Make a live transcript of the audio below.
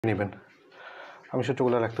নেবেন। আমি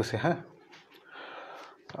সূত্রগুলো রাখতেছি, হ্যাঁ,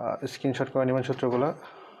 স্ক্রিনশট করে নেবেন সূত্রগুলো,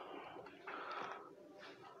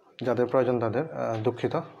 যাদের প্রয়োজন তাদের।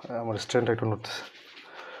 দুঃখিত, আমার স্ট্যান্ডটা একটু নড়তেছে।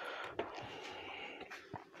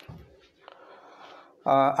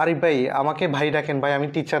 আরিফ ভাই, আমাকে ভাই ডাকেন ভাই, আমি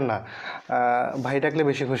টিচার না। ভাই ডাকলে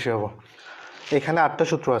বেশি খুশি হব। এখানে 8টা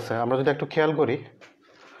সূত্র আছে, আমরা যদি একটু খেয়াল করি,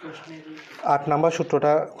 8 নাম্বার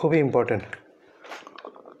সূত্রটা খুবই ইম্পর্টেন্ট।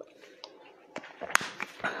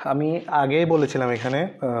 আমি আগেই বলেছিলাম এখানে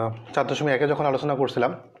 4.1 যখন আলোচনা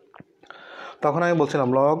করছিলাম তখন আমি বলছিলাম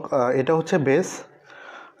লগ, এটা হচ্ছে বেস।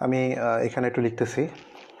 আমি এখানে একটু লিখতেছি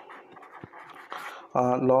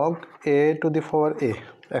লগ এ টু দি পাওয়ার এ।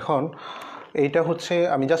 এখন এইটা হচ্ছে,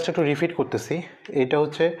 আমি জাস্ট একটু রিপিট করতেছি, এইটা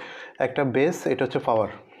হচ্ছে একটা বেস, এটা হচ্ছে পাওয়ার।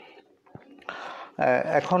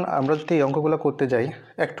 এখন আমরা যদি এই অঙ্কগুলো করতে যাই,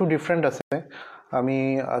 একটু ডিফারেন্ট আছে। আমি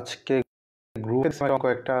আজকে গ্রুপে অঙ্ক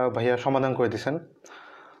একটা ভাইয়া সমাধান করে দিয়েছেন,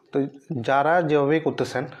 তো যারা যেভাবেই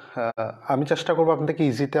করতেছেন আমি চেষ্টা করবো আপনাদেরকে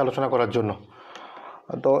ইজিতে আলোচনা করার জন্য।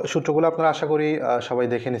 তো সূত্রগুলো আপনারা আশা করি সবাই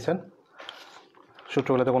দেখে নিছেন,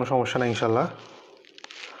 সূত্রগুলোতে কোনো সমস্যা নেই ইনশাল্লাহ।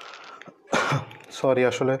 সরি,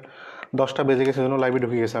 আসলে 10টা বেজে গেছে, জন্য লাইভে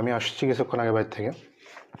ঢুকে গেছে, আমি আসছি কিছুক্ষণ আগে বাইরে থেকে।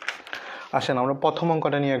 আসেন আমরা প্রথম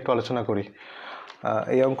অঙ্কটা নিয়ে একটু আলোচনা করি।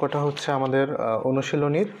 এই অঙ্কটা হচ্ছে আমাদের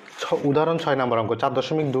অনুশীলনীর উদাহরণ 6 নম্বর অঙ্ক,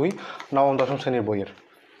 4.2 নবম দশম শ্রেণীর বইয়ের।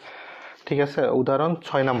 ঠিক আছে, উদাহরণ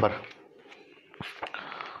 6 নাম্বার।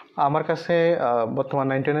 আমার কাছে বর্তমান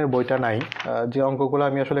 9-10-এর বইটা নাই, যে অঙ্কগুলো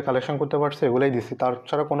আমি আসলে কালেকশন করতে পারছি এগুলোই দিছি।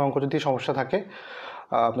 তাছাড়া কোনো অঙ্ক যদি সমস্যা থাকে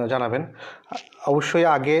আপনারা জানাবেন। অবশ্যই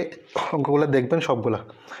আগে অঙ্কগুলো দেখবেন সবগুলা।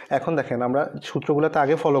 এখন দেখেন, আমরা সূত্রগুলোতে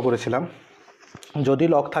আগে ফলো করেছিলাম, যদি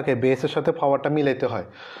লগ থাকে বেসের সাথে পাওয়ারটা মিলাইতে হয়।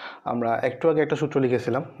 আমরা একটু আগে একটা সূত্র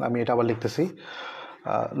লিখেছিলাম, আমি এটা আবার লিখতেছি,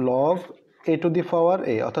 লগ এ টু দি পাওয়ার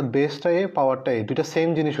এ, অর্থাৎ বেসটা এ পাওয়ারটা এ, দুইটা সেম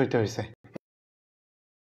জিনিস হইতে হয়েছে।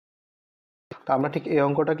 তো আমরা ঠিক এই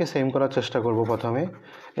অঙ্কটাকে সেম করার চেষ্টা করব প্রথমে।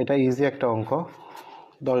 এটা ইজি একটা অঙ্ক,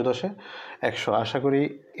 10 × 100। আশা করি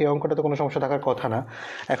এই অঙ্কটাতে কোনো সমস্যা থাকার কথা না।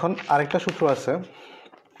 এখন আরেকটা সূত্র আছে,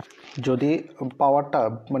 যদি পাওয়ারটা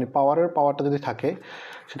মানে পাওয়ারটা যদি থাকে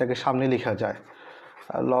সেটাকে সামনে লেখা যায়,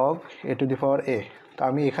 লগ এ টু দি পাওয়ার এ। তা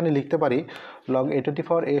আমি এখানে লিখতে পারি লগ এ টু দি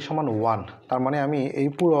পাওয়ার এ সমান 1। তার মানে আমি এই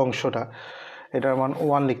পুরো অংশটা, এটার মান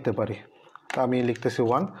 1 লিখতে পারি। তা আমি লিখতেছি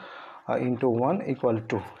 1 ইন্টু 1 ইকুয়াল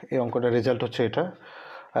টু, এই অঙ্কটার রেজাল্ট হচ্ছে এটা,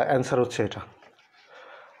 অ্যান্সার হচ্ছে এটা।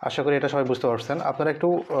 আশা করি এটা সবাই বুঝতে পারছেন। আপনারা একটু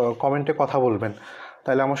কমেন্টে কথা বলবেন,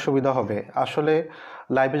 তাহলে আমার সুবিধা হবে। আসলে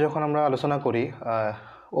লাইভে যখন আমরা আলোচনা করি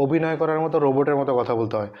অভিনয় করার মতো রোবটের মতো কথা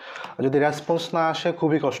বলতে হয়, যদি রেসপন্স না আসে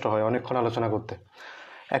খুবই কষ্ট হয় অনেকক্ষণ আলোচনা করতে।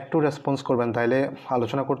 একটু রেসপন্স করবেন, তাইলে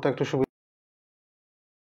আলোচনা করতে একটু সুবিধা।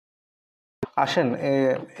 আসেন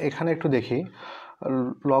এখানে একটু দেখি,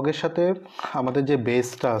 লগের সাথে আমাদের যে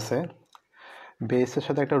বেসটা আছে, বেসের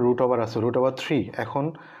সাথে একটা রুট ওভার আছে, রুট ওভার 3। এখন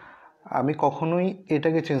আমি কখনোই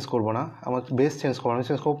এটাকে চেঞ্জ করব না, আমার বেস চেঞ্জ করবো, আমি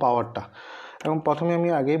চেঞ্জ করবো পাওয়ারটা। এবং প্রথমে আমি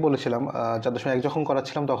আগেই বলেছিলাম 4.1 যখন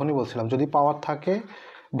করাচ্ছিলাম তখনই বলছিলাম যদি পাওয়ার থাকে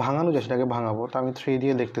ভাঙানো যায় সেটাকে ভাঙাবো। তো আমি 3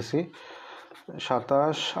 দিয়ে লিখতেছি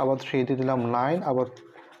 27, আবার 3 দিয়ে দিলাম 9, আবার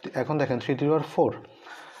এখন দেখেন 3 × 4,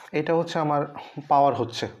 এটা হচ্ছে আমার পাওয়ার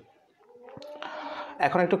হচ্ছে।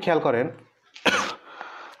 এখন একটু খেয়াল করেন,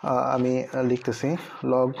 আমি লিখতেছি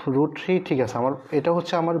লগ √3। ঠিক আছে, আমার এটা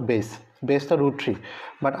হচ্ছে আমার বেসটা √3,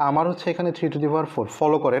 বাট আমার হচ্ছে এখানে 3 টু দি পাওয়ার 4।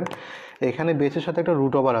 ফলো করেন, এখানে বেসের সাথে একটা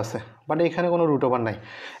রুট ওভার আছে, বাট এখানে কোনো রুট ওভার নাই।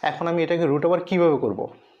 এখন আমি এটাকে রুট ওভার কীভাবে করবো?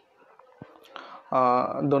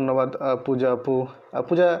 ধন্যবাদ পূজা আপু,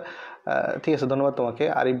 পূজা ঠিক আছে, ধন্যবাদ তোমাকে।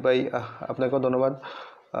 আরিফ ভাই আপনাকেও ধন্যবাদ।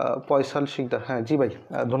 পয়সাল শিকদার, হ্যাঁ জি ভাই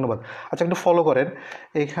ধন্যবাদ। আচ্ছা একটু ফলো করেন,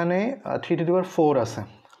 এখানে 3 টু দি পাওয়ার 4 আছে।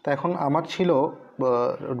 তো এখন আমার ছিল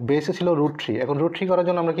বেসে ছিল √3। এখন √3 করার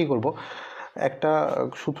জন্য আমরা কী করব, একটা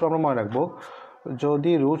সূত্র আমরা মনে রাখবো,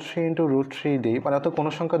 যদি √3 × √3 দিই, মানে অত কোনো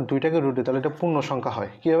সংখ্যা দুইটাকে রুট দিই তাহলে এটা পূর্ণ সংখ্যা হয়।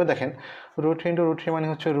 কীভাবে দেখেন, √3 × √3 মানে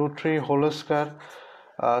হচ্ছে √3 whole square,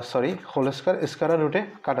 whole square, square রুটে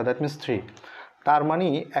কাটা, দ্যাট মিনস 3। তার মানে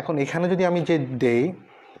এখন এখানে যদি আমি যে দেই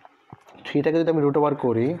 3টাকে যদি আমি রুট ওভার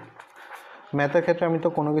করি, ম্যাথের ক্ষেত্রে আমি তো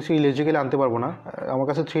কোনো কিছু ইলজিক্যালি আনতে পারবো না। আমার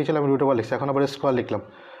কাছে 3 ছিল, আমি রুট ওভার লিখছি, এখন আবার স্কোয়ার লিখলাম।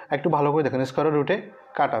 একটু ভালো করে দেখেন, স্কোয়ার রুটে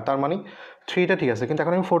কাটা, তার মানে 3টা ঠিক আছে, কিন্তু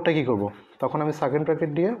এখন আমি 4টা কী করবো, তখন আমি সেকেন্ড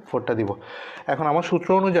ব্র্যাকেট দিয়ে 4টা দিব। এখন আমার সূত্র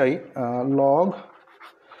অনুযায়ী লগ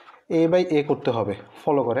a/a করতে হবে।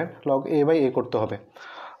 ফলো করেন, লগ a/a করতে হবে।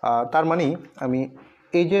 তার মানে আমি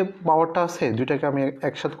এই যে পাওয়ারটা আছে দুইটাকে আমি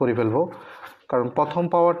একসাথে করে ফেলবো, কারণ প্রথম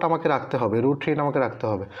পাওয়ারটা আমাকে রাখতে হবে, √3 আমাকে রাখতে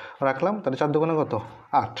হবে। রাখলাম, তাহলে 4 দুগুণে কত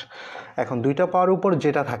 8। এখন দুইটা পাওয়ার উপর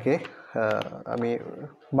যেটা থাকে আমি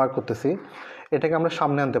বার করতেছি, এটাকে আমরা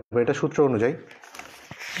সামনে আনতে পারবো, এটা সূত্র অনুযায়ী।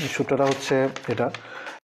 সূত্রটা হচ্ছে এটা,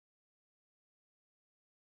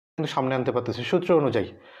 কিন্তু সামনে আনতে পারতেছি সূত্র অনুযায়ী,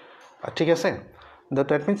 ঠিক আছে।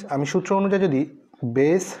 দ্যাট মিনস আমি সূত্র অনুযায়ী যদি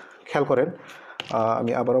বেস, খেয়াল করেন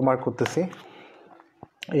আমি আবারও মার্ক করতেছি,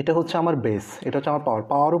 এটা হচ্ছে আমার বেস, এটা হচ্ছে আমার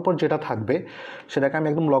পাওয়ার উপর যেটা থাকবে সেটাকে আমি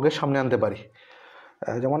একদম লগের সামনে আনতে পারি।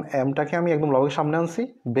 যেমন এমটাকে আমি একদম লগের সামনে আনছি,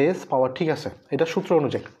 বেস পাওয়ার, ঠিক আছে, এটা সূত্র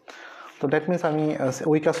অনুযায়ী। তো দ্যাট মিনস আমি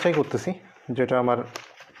ওই কাজটাই করতেছি যেটা আমার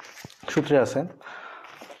সূত্রে আছে।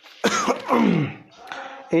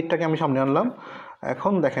 এইটাকে আমি সামনে আনলাম।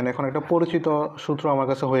 এখন দেখেন, এখন একটা পরিচিত সূত্র আমার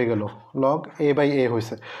কাছে হয়ে গেল, লগ এ বাই এ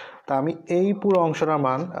হয়েছে। তা আমি এই পুরো অংশটার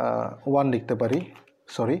মান 1 লিখতে পারি,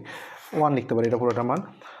 1 লিখতে পারি, এটা পুরোটা মান।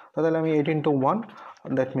 তাহলে আমি 8 × 1,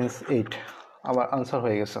 দ্যাট মিনস 8, আমার আনসার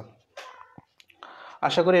হয়ে গেছে।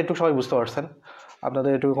 আশা করি এটুকু সবাই বুঝতে পারছেন,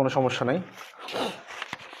 আপনাদের এটুকু কোনো সমস্যা নাই।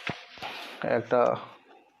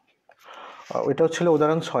 ওইটা হচ্ছিল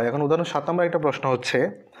উদাহরণ 6। এখন উদাহরণ 7 নম্বর একটা প্রশ্ন হচ্ছে,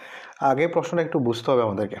 আগে প্রশ্নটা একটু বুঝতে হবে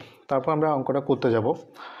আমাদেরকে, তারপর আমরা অঙ্কটা করতে যাব।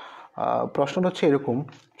 প্রশ্নটা হচ্ছে এরকম,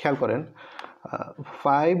 খেয়াল করেন,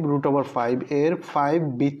 5√5 এর 5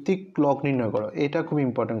 ভিত্তিক লগ নির্ণয় করো। এটা খুব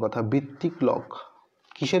ইম্পর্টেন্ট কথা, ভিত্তিক লগ।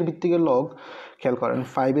 কিসের ভিত্তিকের লগ? খেয়াল করেন,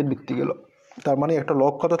 5-এর ভিত্তিকের লগ। তার মানে একটা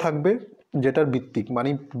লগ কত থাকবে যেটার ভিত্তিক, মানে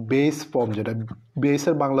বেস ফর্ম, যেটা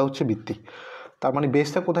বেসের বাংলা হচ্ছে ভিত্তিক। তার মানে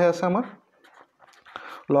বেসটা কোথায় আছে আমার?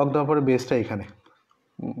 লগ দেওয়ার পরে বেসটা এখানে,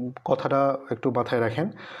 কথাটা একটু মাথায় রাখেন।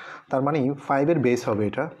 তার মানে 5-এর বেস হবে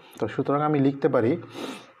এটা। তো সুতরাং আমি লিখতে পারি,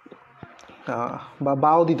 বা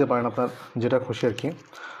বাও দিতে পারেন আপনার যেটা খুশি আর কি।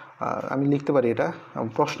 আমি লিখতে পারি এটা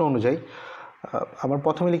প্রশ্ন অনুযায়ী। আমার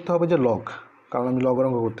প্রথমে লিখতে হবে যে লগ, কারণ আমি লগের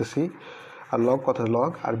অঙ্ক করতেছি। আর লগ কথা লগ,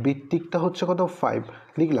 আর ভিত্তিকটা হচ্ছে কত? 5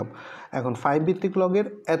 লিখলাম। এখন 5 ভিত্তিক লগের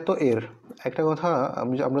এত এর একটা কথা,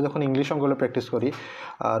 আমরা যখন ইংলিশ অঙ্কগুলো প্র্যাকটিস করি,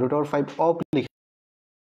 √5 অফ লিখি।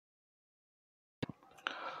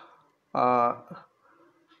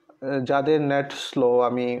 যাদের নেট স্লো,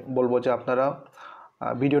 আমি বলবো যে আপনারা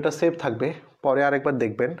ভিডিওটা সেভ থাকবে, পরে আরেকবার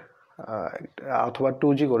দেখবেন, অথবা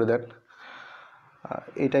 2G করে দেন,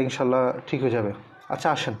 এটা ইনশাল্লাহ ঠিক হয়ে যাবে। আচ্ছা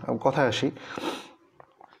আসেন কথায় আসি।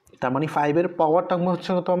 তার মানে 5-এর পাওয়ার টার্ম হচ্ছে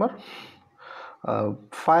কত আমার?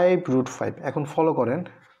 5√5। এখন ফলো করেন,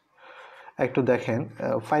 একটু দেখেন,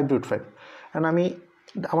 5√5। এখন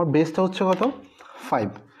আমার বেসটা হচ্ছে কত?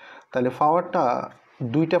 5। তাহলে পাওয়ারটা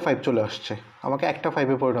 2টা 5 চলে আসছে, আমাকে একটা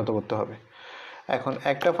 5-এ পরিণত করতে হবে। এখন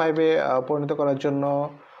একটা 5-এ পরিণত করার জন্য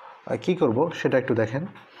কি করব সেটা একটু দেখেন।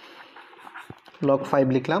 লগ 5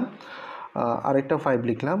 লিখলাম, আরেকটা 5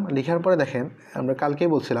 লিখলাম। লিখার পরে দেখেন, আমরা কালকেই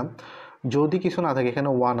বলছিলাম যদি কিছু না থাকে, এখানে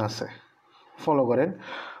 1 আছে, ফলো করেন,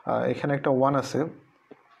 এখানে একটা 1 আছে।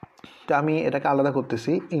 তো আমি এটাকে আলাদা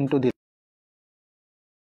করতেছি, ইন্টু দিলাম।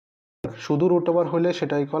 শুধু √ওভার হলে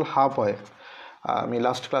সেটা ইকুয়াল হাফ হয়, আমি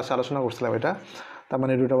লাস্ট ক্লাসে আলোচনা করছিলাম এটা। তার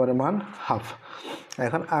মানে √ওভারের মান হাফ।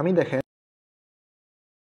 এখন আমি দেখেন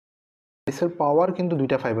বেসের পাওয়ার কিন্তু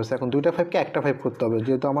 2টা 5 আছে। এখন 2টা 5কে একটা 5 করতে হবে,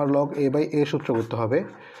 যেহেতু আমার লগ এ বাই এ সূত্র করতে হবে।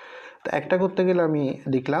 তো একটা করতে গেলে আমি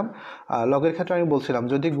লিখলাম, লগের ক্ষেত্রে আমি বলছিলাম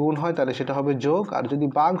যদি গুণ হয় তাহলে সেটা হবে যোগ, আর যদি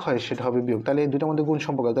ভাগ হয় সেটা হবে বিয়োগ। তাহলে এই দুটোর মধ্যে গুণ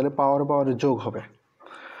সম্পর্ক, তাহলে পাওয়ারের যোগ হবে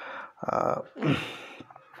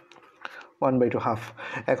 1/2 হাফ।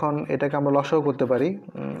 এখন এটাকে আমরা লসাগু করতে পারি।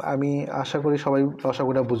 আমি আশা করি সবাই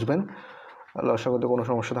লসাগুটা বুঝবেন, লসাগুতে কোনো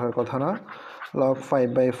সমস্যা থাকার কথা না। লগ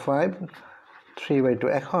 5/5 3/2।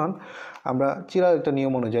 এখন আমরা চিরায়ত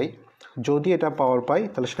নিয়ম অনুযায়ী যদি এটা পাওয়ার পাই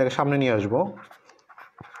তাহলে সেটাকে সামনে নিয়ে আসবো,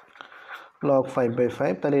 লগ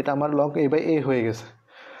 5/5। তাহলে এটা আমার লগ এ বাই এ হয়ে গেছে।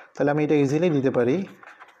 তাহলে আমি এটা ইজিলি দিতে পারি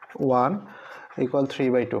 1 =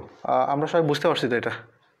 3/2। আমরা সবাই বুঝতে পারছি তো এটা?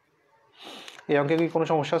 এই অঙ্কে কি কোনো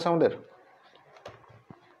সমস্যা আছে আমাদের?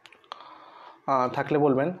 থাকলে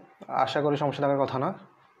বলবেন, আশা করি সমস্যা থাকার কথা না।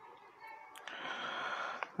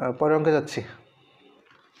 পরের অঙ্কে যাচ্ছি।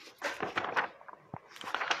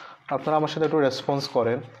 আপনারা আমার সাথে একটু রেসপন্স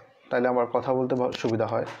করেন, তাহলে আমার কথা বলতে সুবিধা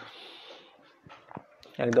হয়।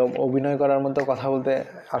 একদম অভিনয় করার মতো কথা বলতে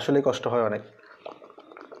আসলেই কষ্ট হয় অনেক।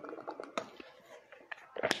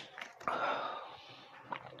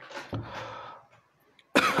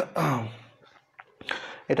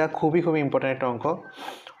 এটা খুবই ইম্পর্ট্যান্ট একটা অঙ্ক,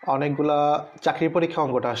 অনেকগুলা চাকরির পরীক্ষা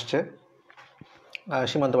অঙ্কটা আসছে।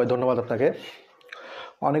 সীমান্ত ভাই ধন্যবাদ আপনাকে।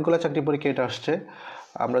 অনেকগুলো চাকরি পরীক্ষা এটা আসছে।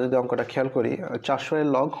 আমরা যদি অঙ্কটা খেয়াল করি, 400-এর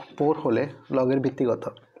লগ 4 হলে লগের ভিত্তি কত?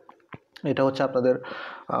 এটা হচ্ছে আপনাদের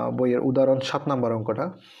বইয়ের উদাহরণ 7 নম্বর অঙ্কটা।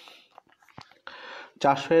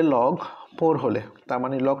 400-এর লগ 4 হলে, তার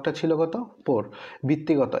মানে লগটা ছিল কত? 4,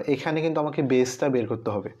 ভিত্তি কত? এখানে কিন্তু আমাকে বেসটা বের করতে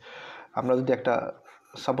হবে। আমরা যদি একটা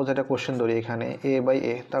সাপোজ একটা কোশ্চেন ধরি, এখানে a বাই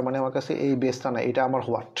a, তার মানে আমার কাছে এই বেসটা না, এটা আমার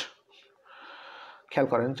হোয়াট। খেয়াল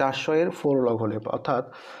করেন, 400-এর 4 লগ হলে, অর্থাৎ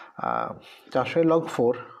 400-এর লগ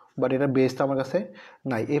 4, বাট এটা বেসটা আমার কাছে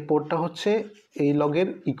নাই। এই 4টা হচ্ছে এই লগের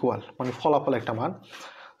ইকুয়াল, মানে ফলাফল একটা মান।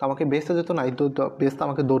 তো আমাকে বেসটা যেহেতু নাই, তো বেসটা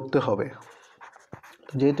আমাকে ধরতে হবে।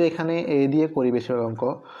 যেহেতু এখানে এ দিয়ে করি বেশিরভাগ অঙ্ক,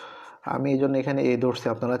 আমি এই জন্য এখানে এ ধরছি।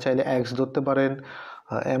 আপনারা চাইলে এক্স ধরতে পারেন,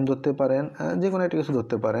 এম ধরতে পারেন, যে কোনো একটা কিছু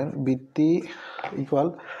ধরতে পারেন। বৃত্তি ইকুয়াল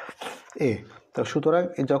এ। তো সুতরাং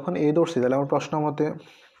যখন এ ধরছি, তাহলে আমার প্রশ্ন মতে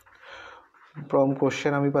ফ্রম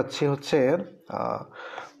কোশ্চেন আমি পাচ্ছি হচ্ছে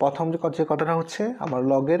প্রথম যে কথাটা হচ্ছে আমার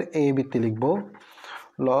লগের এ বৃত্তি লিখব,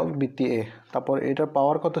 লগ বৃত্তি এ। তারপর এটার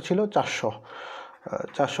পাওয়ার কত ছিল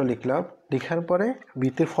 400 লিখলাম। লিখার পরে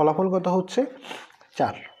বৃত্তির ফলাফল কত হচ্ছে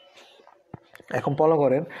 4। এখন ফলো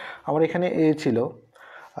করেন, আমার এখানে এ ছিল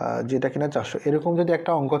যেটা কিনা 400। এরকম যদি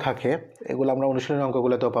একটা অঙ্ক থাকে, এগুলো আমরা অনুশীলনের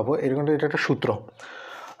অঙ্কগুলোতেও পাবো, এরকম এটা একটা সূত্র।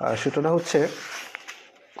 সূত্রটা হচ্ছে,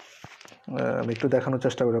 আমি একটু দেখানোর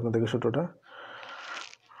চেষ্টা করি আপনাদেরকে সূত্রটা।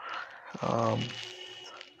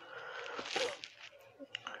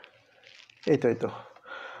 এই তো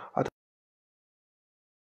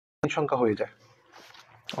সংখ্যা হয়ে যায়।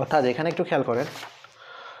 অর্থাৎ এখানে একটু খেয়াল করেন,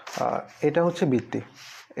 এটা হচ্ছে বৃত্তি,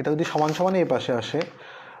 এটা যদি সমান সমান এই পাশে আসে,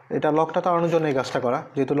 এটা লগটা তাড়ানোর জন্য এই কাজটা করা,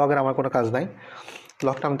 যেহেতু লগের আমার কোনো কাজ নাই,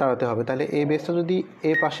 লগটা আমি তাড়াতে হবে। তাহলে এই বেসটা যদি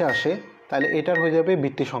এই পাশে আসে, তাহলে এটার হয়ে যাবে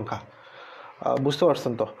বৃত্তি সংখ্যা। বুঝতে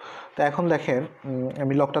পারছেন তো? তো এখন দেখেন,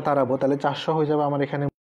 আমি লগটা তাড়াবো, তাহলে 400 হয়ে যাবে আমার এখানে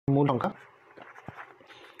মূল সংখ্যা।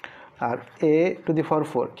 আর এ টু দি পাওয়ার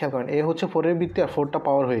 4, খেয়াল করেন, এ হচ্ছে 4-এর বৃত্তি, আর 4টা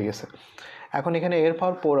পাওয়ার হয়ে গেছে। এখন এখানে এর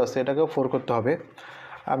পাওয়ার 4 আছে, এটাকেও 4 করতে হবে।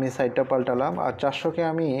 আমি সাইডটা পাল্টালাম, আর 400-কে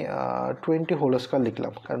আমি 20 হোল স্কয়ার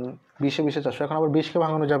লিখলাম, কারণ 20-এ 400। এখন আবার 20-কে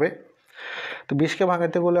ভাঙানো যাবে, তো 20-কে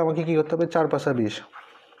ভাঙাতে বলে আমাকে কী করতে হবে, 4 পাঁচা 20,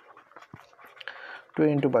 2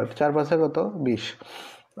 × 5, 4 পাঁচা কত 20,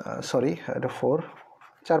 সরি এটা 4,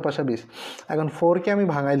 4 পাঁচা 20। এখন 4-কে আমি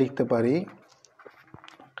ভাঙায় লিখতে পারি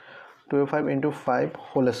 25 × 5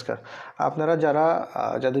 হোল স্কয়ার। আপনারা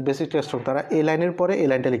যাদের বেসিক টেস্ট হোক, তারা এ লাইনের পরে এ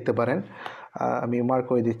লাইনটা লিখতে পারেন। আমি মার্ক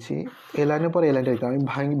করে দিচ্ছি, এ লাইনের পরে এ লাইনটা লিখতে। আমি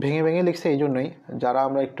ভেঙে ভেঙে লিখছি এই জন্যই, যারা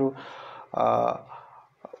আমরা একটু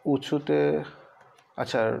উঁচুতে,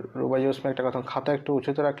 আচ্ছা রুবাই ওসমে একটা কথা, খাতা একটু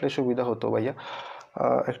উঁচুতে রাখলে সুবিধা হতো ভাইয়া,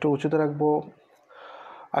 একটু উঁচুতে রাখবো।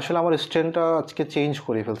 আসলে আমার স্ট্যান্ডটা আজকে চেঞ্জ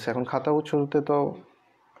করে ফেলছে, এখন খাতা উঁচুতে তো,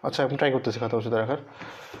 আচ্ছা আমি ট্রাই করতেছি খাতা উঁচুতে রাখার।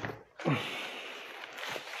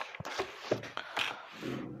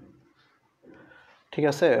 ঠিক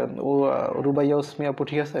আছে, ও রুবাইয়া ওসমি আপু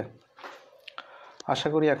ঠিক আছে, আশা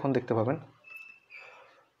করি এখন দেখতে পাবেন।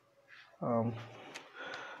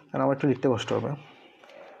 আমার একটু লিখতে কষ্ট হবে।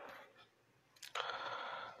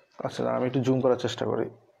 আচ্ছা আমি একটু জুম করার চেষ্টা করি।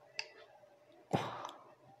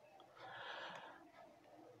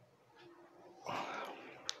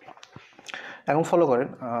 এখন ফলো করেন,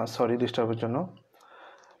 সরি ডিস্টার্বের জন্য।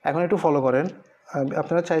 এখন একটু ফলো করেন,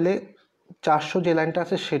 আপনারা চাইলে 400 যে লাইনটা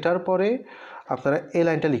আছে সেটার পরে আপনারা এই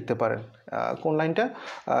লাইনটা লিখতে পারেন। কোন লাইনটা?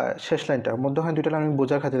 শেষ লাইনটা, মধ্যখানে দুইটা লাইন আমি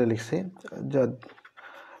বোঝার খাতিরে লিখছি,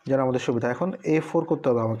 যেন আমাদের সুবিধা। এখন A4 করতে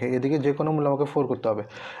হবে আমাকে, এদিকে যে কোনো মূল্য আমাকে 4 করতে হবে।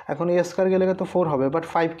 এখন এ স্কয়ার গেলে তো 4 হবে, বাট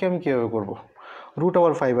 5-কে আমি কীভাবে করবো?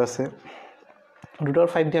 √5 আছে,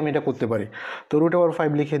 √5 দিয়ে আমি এটা করতে পারি। তো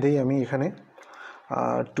 √5 লিখে দিই আমি এখানে,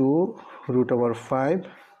 2 √5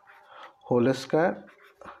 হোল স্কয়ার,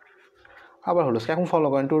 আবার হোল স্কয়ার। এখন ফলো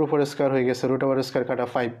করেন, 2 উপর স্কয়ার হয়ে গেছে, √স্কয়ার কাটা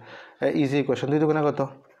 5, ইজি ইকুয়েশন। 2 দুগুণে কত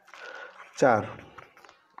 4,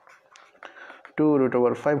 2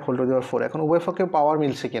 √5 হোল টু দি পাওয়ার 4। এখন উভয় পক্ষে পাওয়ার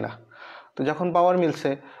মিলছে কিনা, তো যখন পাওয়ার মিলছে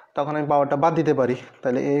তখন আমি পাওয়ারটা বাদ দিতে পারি।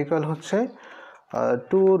 তাহলে এ ইকুয়াল হচ্ছে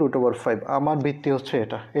 2 √5। আমার বৃত্তি হচ্ছে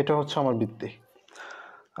এটা হচ্ছে আমার বৃত্তি।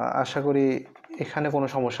 আশা করি এখানে কোনো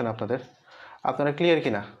সমস্যা নেই আপনারা ক্লিয়ার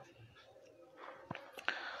কিনা?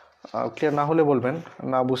 ক্লিয়ার না হলে বলবেন,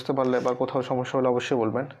 না বুঝতে পারলে বা কোথাও সমস্যা হলে অবশ্যই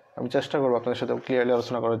বলবেন, আমি চেষ্টা করবো আপনাদের সাথে ক্লিয়ারলি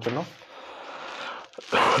আলোচনা করার জন্য।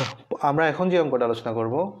 আমরা এখন যে অঙ্কটা আলোচনা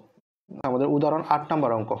করব, আমাদের উদাহরণ 8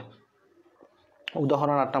 নাম্বার অঙ্ক,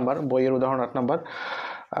 উদাহরণ 8 নাম্বার, বইয়ের উদাহরণ 8 নাম্বার।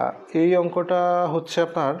 এই অঙ্কটা হচ্ছে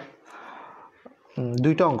আপনার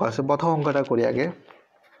দুইটা অঙ্ক আছে। প্রথম অঙ্কটা করি আগে,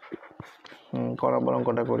 নম্বর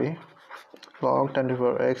অঙ্কটা করি, log tan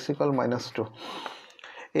x = -2।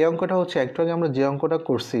 এই অঙ্কটা হচ্ছে একটু আগে আমরা যে অঙ্কটা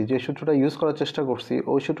করছি, যে সূত্রটা ইউজ করার চেষ্টা করছি,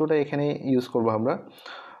 ওই সূত্রটা এখানে ইউজ করব আমরা।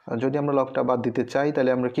 যদি আমরা লগটা বাদ দিতে চাই,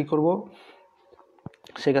 তাহলে আমরা কি করব,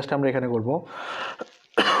 সেই কাজটা আমরা এখানে করব।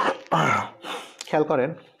 খেয়াল করেন,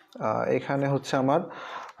 এখানে হচ্ছে আমার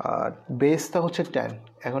বেসটা হচ্ছে 10।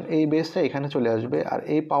 এখন এই বেসটা এখানে চলে আসবে, আর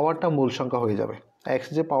এই পাওয়ারটা মূল সংখ্যা হয়ে যাবে। এক্স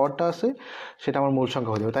যে পাওয়ারটা আছে সেটা আমার মূল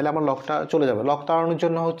সংখ্যা হয়ে যাবে, তাহলে আমার লগটা চলে যাবে। লগটা তাড়ানোর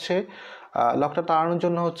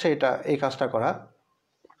জন্য হচ্ছে এটা, এই কাজটা করা।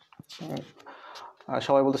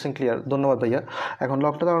 সবাই বলতেছেন ক্লিয়ার, ধন্যবাদ ভাইয়া। এখন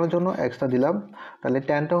লগটা তাড়ানোর জন্য এক্সটা দিলাম, তাহলে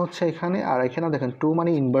 10টা হচ্ছে এখানে, আর এখানে দেখেন 2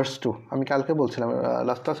 মানে ইনভার্স 2। আমি কালকে বলছিলাম,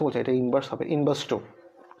 লাস্ট ক্লাসে বলছি এটা ইনভার্স হবে, ইনভার্স 2।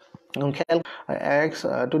 খেয়াল এক্স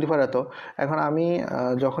টু দি পাওয়ার এত। এখন আমি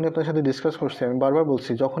যখনই আপনার সাথে ডিসকাস করছি আমি বারবার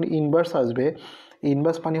বলছি যখন ইনভার্স আসবে,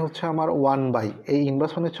 ইনভার্স মানে হচ্ছে আমার 1/, এই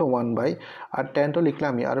ইনভার্স মানে হচ্ছে 1/, আর টেন তো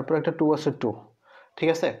লিখলামই, আর উপরে একটা 2 আছে 2, ঠিক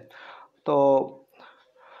আছে। তো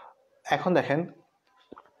এখন দেখেন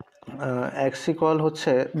এক্স ইকুয়াল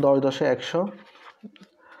হচ্ছে 10 10 100,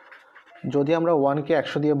 যদি আমরা 1কে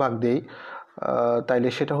 100 দিয়ে ভাগ দিই তাইলে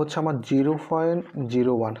সেটা হচ্ছে আমার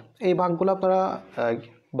 0.01। এই ভাগগুলো আপনারা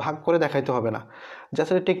ভাগ করে দেখাইতে হবে না,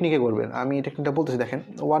 জাস্ট টেকনিকে করবেন। আমি এই টেকনিকটা বলতেছি, দেখেন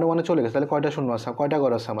 1 1 চলে গেছে, তাহলে কয়টা শূন্য আছে, কয়টা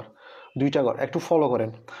ঘর আছে আমার, 2টা ঘর। একটু ফলো করেন,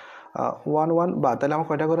 1 1 বা তাহলে আমার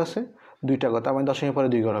কয়টা ঘর আছে, 2টা ঘর, তার মানে দশমিকের পরে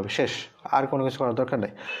 2 ঘর হবে, শেষ, আর কোনো কিছু করার দরকার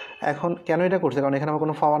নেই। এখন কেন এটা করছে, কারণ এখানে আমার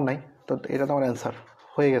কোনো পাওয়ার নাই, তো এটা তো আমার অ্যান্সার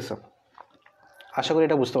হয়ে গেছে। আশা করি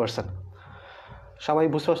এটা বুঝতে পারছেন, সবাই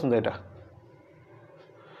বুঝতে পারছেন তো এটা?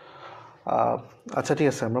 আচ্ছা ঠিক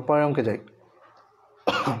আছে, আমরা পরের অঙ্কে যাই।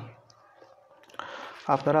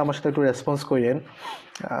 আপনারা আমার সাথে একটু রেসপন্স করেন,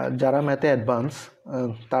 যারা ম্যাথে অ্যাডভান্স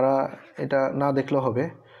তারা এটা না দেখলেও হবে,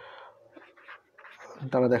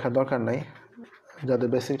 তারা দেখার দরকার নাই। যাদের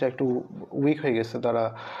বেসিকটা একটু উইক হয়ে গেছে তারা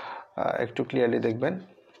একটু ক্লিয়ারলি দেখবেন,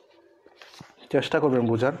 চেষ্টা করবেন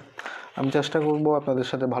বোঝার। আমি চেষ্টা করব আপনাদের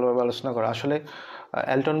সাথে ভালোভাবে আলোচনা করা। আসলে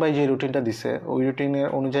এলটন ভাই যে রুটিনটা দিছে ওই রুটিনের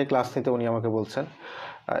অনুযায়ী ক্লাস নিতে উনি আমাকে বলছেন,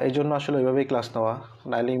 এই জন্য আসলে ওইভাবেই ক্লাস নেওয়া,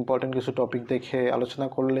 নাইলে ইম্পর্টেন্ট কিছু টপিক দেখে আলোচনা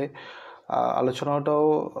করলে আলোচনাটাও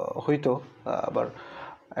হইতো, আবার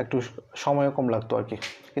একটু সময়ও কম লাগতো আর কি।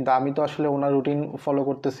 কিন্তু আমি তো আসলে ওনার রুটিন ফলো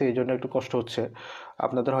করতেছি, এই জন্য একটু কষ্ট হচ্ছে,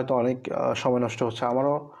 আপনাদের হয়তো অনেক সময় নষ্ট হচ্ছে।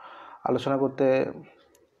 আমারও আলোচনা করতে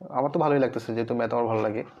আমার তো ভালোই লাগতেছে, যেহেতু ম্যাথ আমার ভালো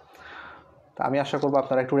লাগে। তা আমি আশা করবো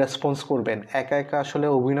আপনারা একটু রেসপন্স করবেন। একা একা আসলে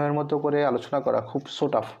অভিনয়ের মতো করে আলোচনা করা খুব সো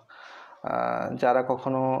টাফ, যারা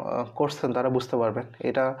কখনো করছেন তারা বুঝতে পারবেন,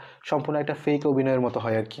 এটা সম্পূর্ণ একটা ফেক অভিনয়ের মতো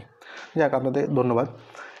হয় আর কি। যাক, আপনাদের ধন্যবাদ।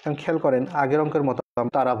 এবং খেয়াল করেন আগের অঙ্কের মতো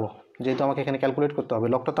আমি তাড়াবো, যেহেতু আমাকে এখানে ক্যালকুলেট করতে হবে।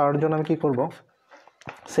 লকটা তাড়ানোর জন্য আমি কী করব,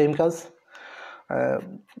 সেম কাজ,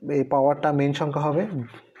 এই পাওয়ারটা মেইন সংখ্যা হবে,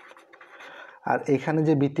 আর এখানে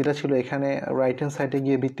যে বৃত্তিটা ছিল এখানে রাইট হ্যান্ড সাইডে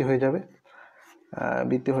গিয়ে বৃত্তি হয়ে যাবে,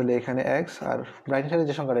 বৃত্তি হলে এখানে এক্স, আর রাইট হ্যান্ড সাইডে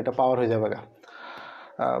যে সংখ্যাটা এটা পাওয়ার হয়ে যাবে।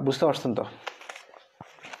 বুঝতে পারছেন তো?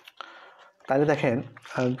 তাহলে দেখেন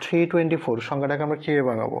 324 সংখ্যাটাকে আমরা কীভাবে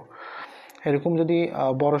বানাবো। এরকম যদি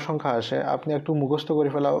বড় সংখ্যা আসে আপনি একটু মুখস্থ করে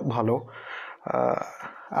ফেলা ভালো।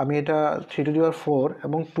 আমি এটা 3^4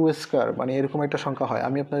 এবং 2 স্কয়ার মানে এরকম একটা সংখ্যা হয়,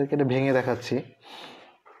 আমি আপনাদেরকে এটা ভেঙে দেখাচ্ছি।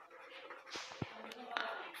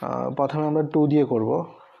 প্রথমে আমরা 2 দিয়ে করব,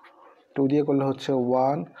 2 দিয়ে করলে হচ্ছে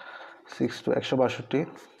 162 162,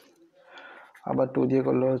 আবার 2 দিয়ে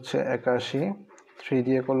করলে হচ্ছে 81, 3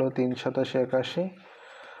 দিয়ে করলে 3 87 81,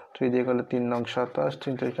 3 দিয়ে করলে 3 9 27,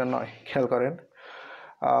 3 3 9। খেয়াল করেন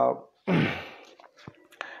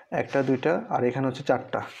একটা দুইটা আর এখানে হচ্ছে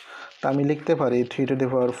 4টা, তা আমি লিখতে পারি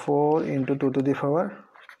 3^4 ×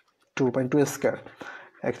 2^2 স্কয়ার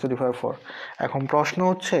x^4। এখন প্রশ্ন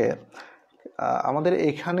হচ্ছে আমাদের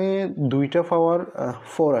এখানে 2টা পাওয়ার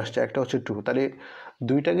 4 আসছে, একটা হচ্ছে 2, তাহলে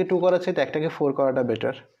 2টাকে 2 করার চাইতে একটাকে 4 করাটা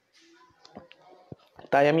বেটার।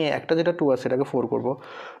 তাই আমি একটা যেটা 2 আছে এটাকে 4 করব।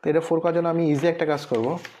 তো এটা 4 করার জন্য আমি ইজি একটা কাজ করব,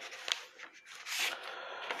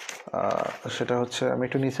 সেটা হচ্ছে আমি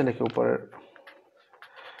একটু নিচে লিখে উপরের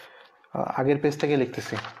আগের পেজটাকে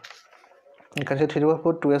লিখতেছি। এখানে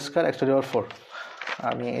 3^4 2 স্কয়ার x^4,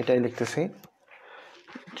 আমি এটাই লিখতেছি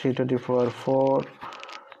 3^4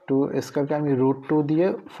 2 স্কয়ারকে আমি √2 দিয়ে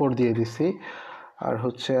 4 দিয়ে দিছি, আর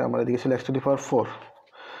হচ্ছে আমার এদিকে ছিল x^4।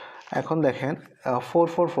 এখন দেখেন 4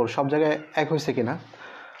 4 4 সব জায়গায় এক হয়েছে কিনা,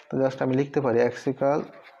 তো জাস্ট আমি লিখতে পারি x =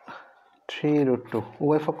 3√2,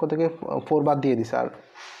 উভয় পক্ষ থেকে 4 বাদ দিয়ে দিছে আর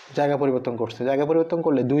জায়গা পরিবর্তন করছে। জায়গা পরিবর্তন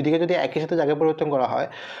করলে দুই দিকে যদি একই সাথে জায়গা পরিবর্তন করা হয়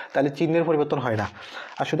তাহলে চিহ্নের পরিবর্তন হয় না,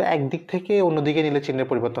 আর শুধু একদিক থেকে অন্যদিকে নিলে চিহ্নের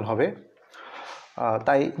পরিবর্তন হবে।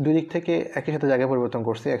 তাই দুই দিক থেকে একই সাথে জায়গা পরিবর্তন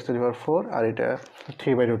করছি, x^4 আর এটা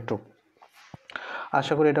 3/√2।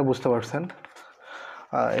 আশা করি এটা বুঝতে পারছেন।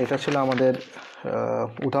 এটা ছিল আমাদের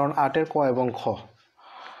উদাহরণ 8-এর ক এবং খ।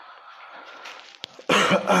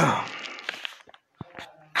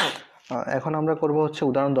 এখন আমরা করব হচ্ছে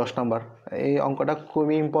উদাহরণ 10 নম্বর। এই অঙ্কটা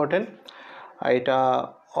খুবই ইম্পর্টেন্ট, এটা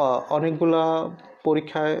অনেকগুলা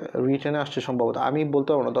পরীক্ষায় রিটেনে আসছে সম্ভবত, আমি বলতে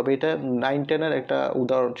পারবো না, তবে এটা 9-10-এর একটা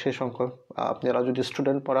উদাহরণ শেষ অঙ্ক। আপনারা যদি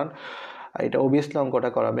স্টুডেন্ট পড়ান এটা অবভিয়াসলি অঙ্কটা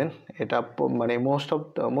করাবেন, এটা মানে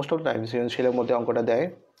মোস্ট অফ টাইম সৃজনশীলের মধ্যে অঙ্কটা দেয়।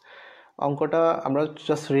 অঙ্কটা আমরা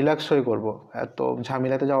জাস্ট রিল্যাক্স হয়ে করব, এত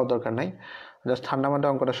ঝামেলাতে যাওয়ার দরকার নাই, জাস্ট ঠান্ডা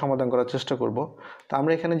মাথায় অঙ্কটা সমাধান করার চেষ্টা করব। তো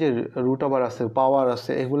আমরা এখানে যে রুট ওভার আছে, পাওয়ার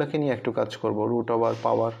আছে, এগুলাকে নিয়ে একটু কাজ করব, রুট ওভার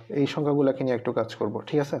পাওয়ার এই সংখ্যাগুলোকে নিয়ে একটু কাজ করব,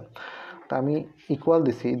 ঠিক আছে। তা আমি ইকুয়াল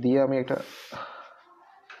দিছি, দিয়ে আমি একটা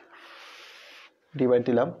ডিভাইড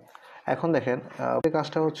দিলাম, এখন দেখেন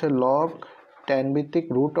কাজটা হচ্ছে লগ 10 ভিত্তিক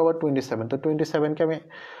 √27, তো 27কে আমি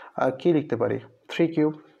কি লিখতে পারি 3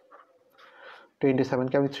 কিউব,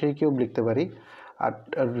 27কে আমি 3 কিউব লিখতে পারি। আর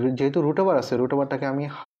যেহেতু রুট ওভার আছে, রুট ওভারটাকে আমি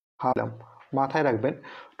হাফলাম, মাথায় রাখবেন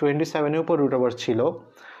 27-এর উপর রুট ওভার ছিল,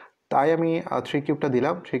 তাই আমি 3 কিউবটা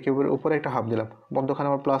দিলাম, 3 কিউবের উপরে একটা হাফ দিলাম, বন্ধখানে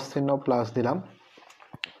আমার প্লাস চিহ্ন, প্লাস দিলাম,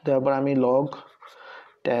 তারপর আমি লগ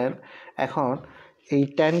 10। এখন এই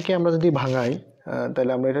 10কে আমরা যদি ভাঙাই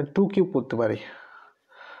তাহলে আমরা এটা 2 কিউব করতে পারি।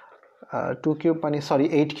 2 কিউব মানে সরি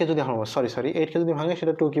 8কে যদি ভাঙবো, সরি 8কে যদি ভাঙে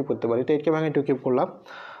সেটা 2 কিউব করতে পারি, তো 8কে ভাঙে 2 কিউব করলাম,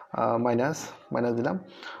 মাইনাস দিলাম,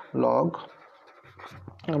 লগ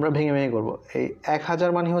আমরা ভেঙে ভেঙে করবো। এই 1000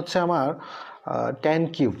 মানে হচ্ছে আমার 10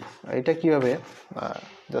 কিউব। এটা কীভাবে,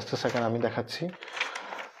 জাস্ট সেকেন্ড আমি দেখাচ্ছি,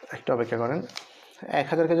 একটু অপেক্ষা করেন।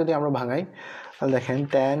 1000কে যদি আমরা ভাঙাই তাহলে দেখেন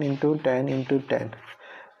 10 × 10 × 10,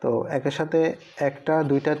 তো একের সাথে একটা,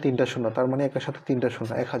 দুইটা, তিনটা শূন্য, তার মানে একের সাথে তিনটা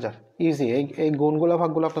শূন্য, 1000। ইজি। এই গুণগুলো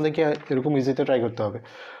ভাগগুলো আপনাদেরকে এরকম ইজিতে ট্রাই করতে হবে,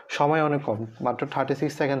 সময় অনেক কম, মাত্র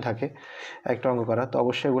 36 সেকেন্ড থাকে একটা অঙ্ক করা, তো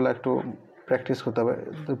অবশ্যই এগুলো একটু প্র্যাকটিস করতে হবে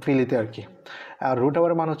পিলিতে আর কি। আর রুট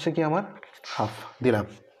ওভারের মান হচ্ছে কি আমার হাফ দিলাম,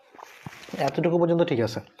 এতটুকু পর্যন্ত ঠিক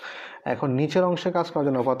আছে। এখন নিচের অংশে কাজ করার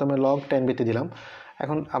জন্য প্রথমে লগ 10 ভিত্তি দিলাম।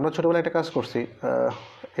 এখন আমরা ছোটোবেলায় একটা কাজ করছি,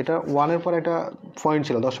 এটা 1-এর পর একটা পয়েন্ট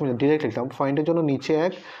ছিল, 10 মিনিট ডিরেক্ট লিখলাম, পয়েন্টের জন্য নিচে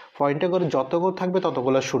 1, পয়েন্টে করে যতগুলো থাকবে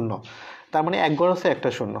ততগুলো শূন্য, তার মানে 1 ঘর আছে একটা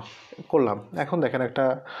শূন্য করলাম। এখন দেখেন একটা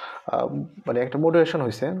মানে একটা মোটিভেশন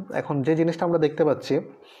হয়েছে। এখন যে জিনিসটা আমরা দেখতে পাচ্ছি,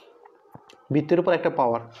 বৃত্তের উপর একটা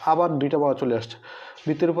পাওয়ার, আবার দুইটা পাওয়ার চলে আসছে,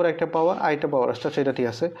 বৃত্তের উপর একটা পাওয়ার আর একটা পাওয়ার আসছে, সেটা ঠিক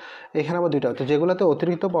আছে। এখানে আবার দুইটা, তো যেগুলোতে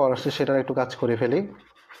অতিরিক্ত পাওয়ার আসছে সেটার একটু কাজ করে ফেলি।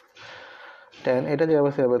 10 এটা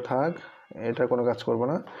যেভাবে সেভাবে থাক, এটার কোনো কাজ করবো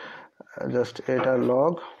না, জাস্ট এটা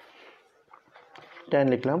লগ 10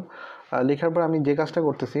 লিখলাম। লেখার পর আমি যে কাজটা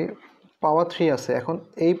করতেছি, পাওয়ার 3 আছে, এখন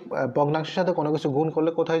এই ভগ্নাংশের সাথে কোনো কিছু গুণ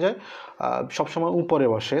করলে কোথায় যায়, সবসময় উপরে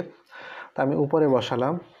বসে, তা আমি উপরে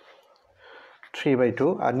বসালাম 3/2,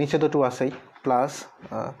 আর নিচে তো 2 আছেই, প্লাস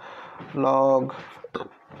লগ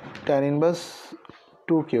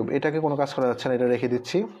 10^2 কিউব, এটাকে কোনো কাজ করা যাচ্ছে না, এটা রেখে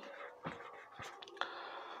দিচ্ছি,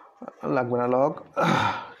 লাগবে না। লগ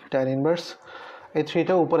 10^, এই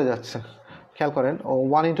 3টা উপরে যাচ্ছে, খেয়াল করেন, ও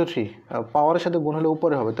 1 × 3 পাওয়ারের সাথে গুণ হলে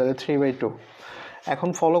উপরে হবে, তাহলে 3/2। এখন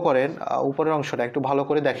ফলো করেন উপরের অংশটা একটু ভালো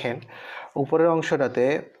করে দেখেন, উপরের অংশটাতে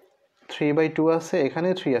 3/2 আছে, এখানে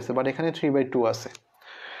 3 আছে, বাট এখানে 3/2 আছে।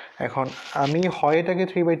 এখন আমি হয় এটাকে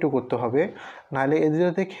 3/2 করতে হবে, নাহলে এই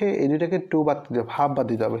দুটো থেকে এই দুটাকে 2 বাদ দিতে হবে, হাফ বাদ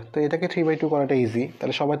দিতে হবে, তো এটাকে 3/2 করাটা ইজি,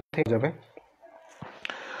 তাহলে সবার থেকে যাবে।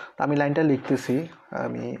 আমি লাইনটা লিখতেছি,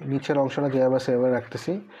 আমি নিচের অংশটা যেভাবে সেভাবে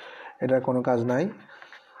রাখতেছি, এটার কোনো কাজ নাই।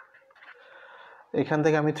 এখান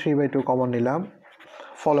থেকে আমি 3/2 কমন নিলাম,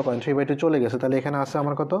 ফলো করেন 3/2 চলে গেছে, তাহলে এখানে আছে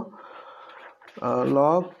আমার কত,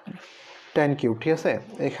 লগ 10 কিউব, ঠিক আছে।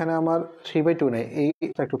 এখানে আমার 3/2 নেই, এই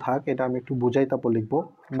একটু থাক, এটা আমি একটু বুঝাই তারপর লিখবো,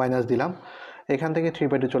 মাইনাস দিলাম, এখান থেকে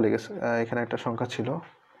 3/2 চলে গেছে, এখানে একটা সংখ্যা ছিল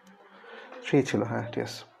 3 ছিল, হ্যাঁ ঠিক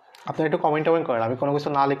আছে। আপনি একটু কমেন্ট করেন, আমি কোনো কিছু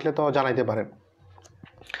না লিখলে তো জানাইতে পারেন।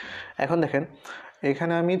 এখন দেখেন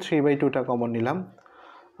এখানে আমি 3/2টা কমন নিলাম,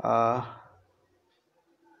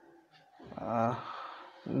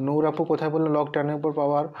 নূর আপু কোথায় বললেন লগ 10-এর উপর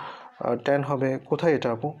পাওয়ার 10 হবে, কোথায় এটা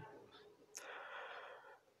আপু?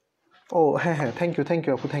 ও হ্যাঁ, থ্যাংক ইউ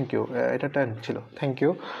আপু, থ্যাংক ইউ, এটা 10 ছিল, থ্যাংক ইউ,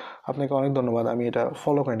 আপনাকে অনেক ধন্যবাদ, আমি এটা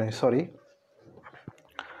ফলো করি নাই, সরি।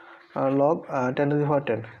 লগ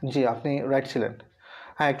 10^10, জি আপনি রাইট ছিলেন।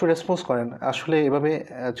 হ্যাঁ একটু রেসপন্স করেন, আসলে এভাবে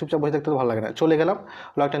চুপচাপ বসে থাকতে তো ভালো লাগে না। চলে গেলাম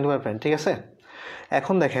লগ 10^10, ঠিক আছে।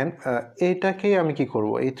 এখন দেখেন এইটাকে আমি কি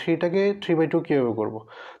করব, এই 3টাকে 3/2 কীভাবে করব,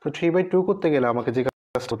 তো 3/2 করতে গেলে আমাকে যে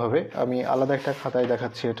কাজ করতে হবে, আমি আলাদা একটা খাতায়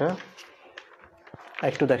দেখাচ্ছি, এটা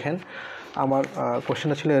একটু দেখেন। আমার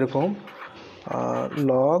কোশ্চেনটা ছিল এরকম,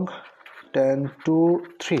 লগ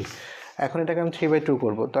 10/3, এখন এটাকে আমি 3/2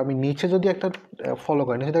 করবো, তো আমি নিচে যদি একটা ফলো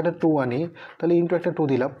করি, নিচে একটা 2 আনি, তাহলে ইন্টু একটা 2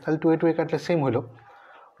 দিলাম, তাহলে 2 কাটলে সেম হলো,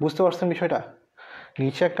 বুঝতে পারছেন বিষয়টা?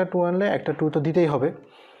 নিচে একটা 2 আনলে একটা 2 তো দিতেই হবে,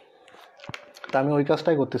 তা আমি ওই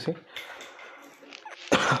কাজটাই করতেছি।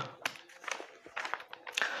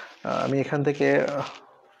 আমি এখান থেকে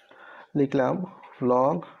লিখলাম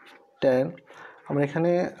লগ 10, আমরা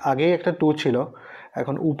এখানে আগেই একটা 2 ছিল,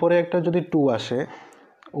 এখন উপরে একটা যদি 2 আসে,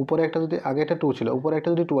 উপরে একটা যদি আগে একটা 2 ছিল, উপরে একটা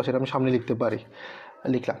যদি 2 আসে, আমি সামনে লিখতে পারি,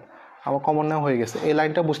 লিখলাম, আমার কমন নেওয়া হয়ে গেছে। এই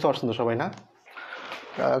লাইনটা বুঝতে পারছেন তো সবাই না?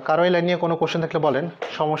 কারো এই লাইন নিয়ে কোনো কোশ্চেন থাকলে বলেন,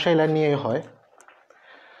 সমস্যা এই লাইন নিয়েই হয়,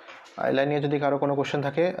 এই লাইন নিয়ে যদি কারো কোনো কোশ্চেন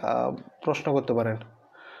থাকে প্রশ্ন করতে পারেন।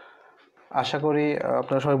 আশা করি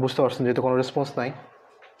আপনারা সবাই বুঝতে পারছেন, যেহেতু কোনো রেসপন্স নাই।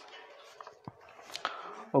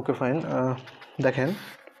 ওকে ফাইন, দেখেন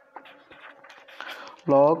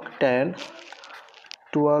লগ 10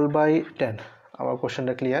 12/10, আমার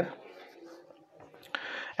কোশ্চেনটা ক্লিয়ার।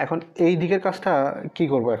 এখন এই দিকের কাজটা কি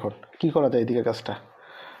করব, এখন কি করা যায় এই দিকের কাজটা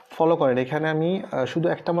ফলো করেন। এখানে আমি শুধু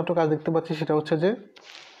একটা মাত্র কাজ দেখতে পাচ্ছি, সেটা হচ্ছে যে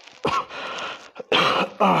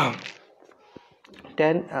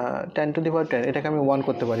 10 এটাকে আমি 1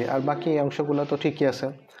 করতে পারি, আর বাকি এই অংশগুলো তো ঠিকই আছে,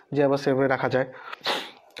 যে আবার সেভাবে রাখা যায়।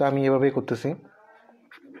 তো আমি এভাবেই করতেছি,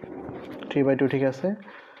 3/2 ঠিক আছে,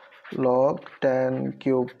 log 10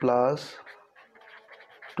 cube plus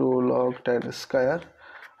 2 log 10 square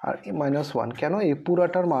আর -1। কেন? এই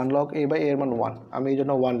পুরাটার মান log a/a এর মান 1, আমি এই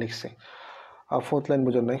জন্য 1 লিখছি। আর ফোর্থ লাইন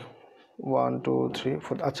বুঝেন নাই, 1 2 3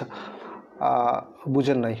 4, আচ্ছা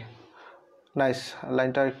বুঝেন নাই, নাইস,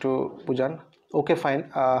 লাইনটা একটু বুঝান। ওকে ফাইন,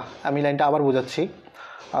 আমি লাইনটা আবার বোঝাচ্ছি,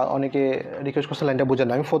 অনেকে রিকোয়েস্ট করছে লাইনটা বোঝান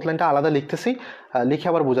না, আমি ফোর্থ লাইনটা আলাদা লিখতেছি, লিখে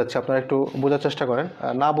আবার বোঝাচ্ছি, আপনারা একটু বোঝার চেষ্টা করেন,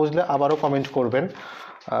 না বুঝলে আবারও কমেন্ট করবেন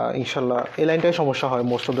ইনশাল্লাহ। এই লাইনটাই সমস্যা হয়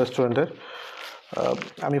মোস্ট অফ দ্য স্টুডেন্টের।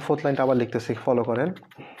 আমি ফোর্থ লাইনটা আবার লিখতেছি, ফলো করেন।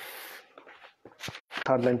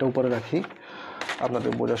 থার্ড লাইনটা উপরে রাখি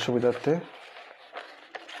আপনাদের বোঝার সুবিধার্থে।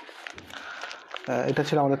 এটা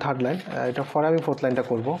ছিল আমাদের থার্ড লাইন, এটা পরে আমি ফোর্থ লাইনটা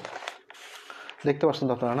করব, দেখতে পাচ্ছেন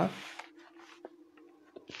তো আপনারা না?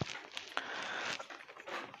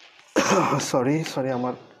 সরি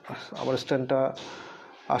আমার স্ট্যান্ডটা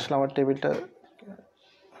আসলে আমার টেবিলটা,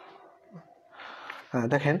 হ্যাঁ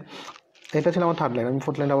দেখেন এটা ছিল আমার থার্ড লাইন, আমি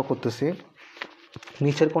ফোর্থ লাইনটা আবার করতেছি।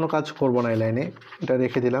 নিচের কোনো কাজ করব না এই লাইনে, এটা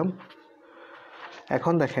রেখে দিলাম।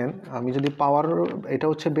 এখন দেখেন আমি যদি পাওয়ার, এটা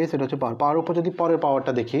হচ্ছে বেস, এটা হচ্ছে পাওয়ার উপর যদি পরের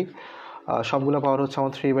পাওয়ারটা দেখি, সবগুলো পাওয়ার হচ্ছে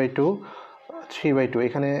আমার 3/2,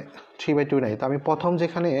 এখানে 3/2 নাই, তো আমি প্রথম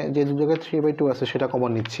যেখানে যে দু জায়গায় 3/2 আছে সেটা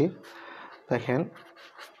কমন নিচ্ছি। দেখেন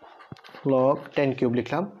log 10 কিউব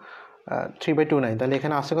লিখলাম, 3/2 নাই, তাহলে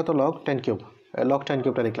এখানে আসছে কত? log 10 কিউব, log 10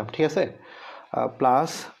 কিউবটা লিখলাম, ঠিক আছে।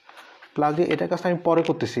 প্লাস দিয়ে এটার কাজটা আমি পরে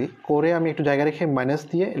করতেছি, করে আমি একটু জায়গা রেখে মাইনাস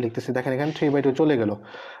দিয়ে লিখতেছি। দেখেন এখানে 3/2 চলে গেল,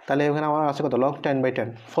 তাহলে এখানে আমার আছে কত? log 10/10।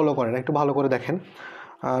 ফলো করেন, একটু ভালো করে দেখেন,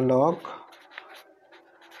 log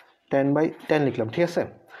 10/10 লিখলাম, ঠিক আছে।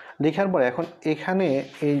 লেখার পরে এখন এখানে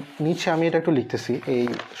এই নিচে আমি এটা একটু লিখতেছি, এই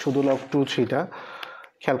শুধু log 2 3টা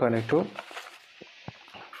খেয়াল করেন একটু,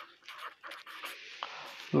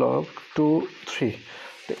 log 2 3।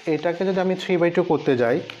 তো এটাকে যদি আমি 3/2 করতে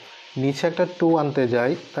যাই, নিচে একটা 2 আনতে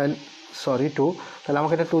যাই, তাহলে 2, তাহলে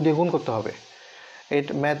আমাকে এটা 2 দিয়ে গুণ করতে হবে। এই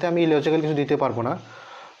ম্যাথে আমি ইলজিক্যাল কিছু দিতে পারবো না,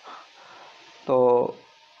 তো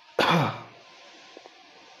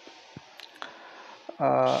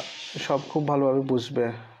সব খুব ভালোভাবে বুঝবে।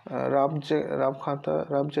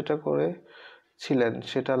 রাব যেটা করেছিলেন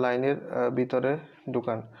সেটা লাইনের ভিতরে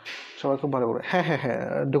ঢুকান, সবাই খুব ভালো করে। হ্যাঁ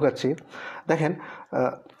ঢুকাচ্ছি। দেখেন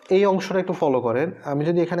এই অংশটা একটু ফলো করেন, আমি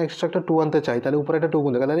যদি এখানে এক্সট্রা একটা 2 আনতে চাই, তাহলে উপরে একটা 2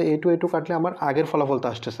 গুণ, তাহলে A2 কাটলে আমার আগের ফলাফলটা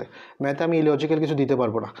আসতেছে। ম্যাথে আমি ইলজিক্যাল কিছু দিতে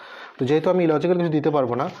পারবো না, তো যেহেতু আমি ইলজিক্যাল কিছু দিতে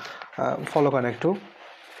পারবো না, ফলো করেন একটু,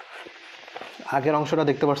 আগের অংশটা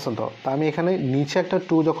দেখতে পাচ্ছেন তো। তা আমি এখানে নিচে একটা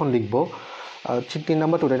 2 যখন লিখবো, 3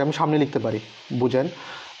 নাম্বার 2টা এটা আমি সামনে লিখতে পারি, বুঝেন।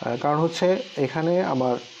 কারণ হচ্ছে এখানে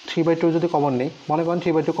আমার 3/2 যদি কমন নেই, মনে করেন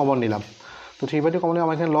 3/2 কমন নিলাম, তো 3/2 কমন নিয়ে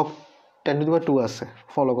আমার এখানে log 10⁻2 আছে,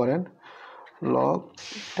 ফলো করেন, log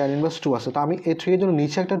 10⁻2 আছে। তো আমি এই 3 এর জন্য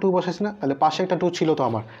নিচে একটা 2 বসাইছি না, তাহলে পাশে একটা 2 ছিল তো,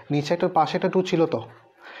 আমার নিচে পাশে একটা 2 ছিল তো,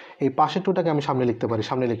 এই পাশের 2টাকে আমি সামনে লিখতে পারি,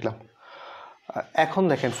 সামনে লিখলাম। এখন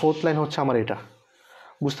দেখেন ফোর্থ লাইন হচ্ছে আমার এটা,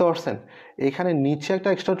 বুঝতে পারছেন? এখানে নিচে একটা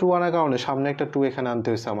এক্সট্রা 2 আনার কারণে সামনে একটা 2 এখানে আনতে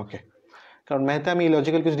হয়েছে আমাকে, কারণ ম্যাথে আমি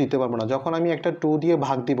ইলজিক্যাল কিছু দিতে পারবো না। যখন আমি একটা 2 দিয়ে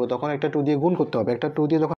ভাগ দিব, তখন একটা 2 দিয়ে গুণ করতে হবে। একটা 2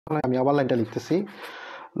 দিয়ে যখন আমি আবার লাইনটা লিখতেছি,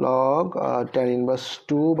 log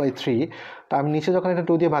 10⁻2/3, তা আমি নিচে যখন একটা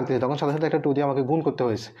 2 দিয়ে ভাগ দিয়েছি, তখন সাথে সাথে একটা 2 দিয়ে আমাকে গুণ করতে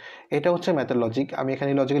হয়েছে। এটা হচ্ছে ম্যাথের লজিক, আমি এখানে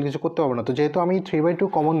লজিক্যাল কিছু করতে পারবো না। তো যেহেতু আমি 3/2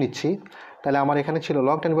 কমন নিচ্ছি, তাহলে আমার এখানে ছিল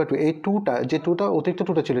log 10/2, এই 2টা যে 2টা অতিরিক্ত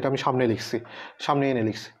 2টা ছিল, এটা আমি সামনে লিখছি, সামনে এনে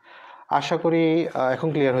লিখছি। আশা করি এখন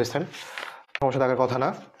ক্লিয়ার হয়েছেন, সমস্যা থাকার কথা না।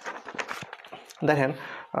 দেখেন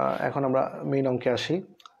এখন আমরা মেইন অঙ্কে আসি।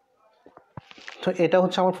 তো এটা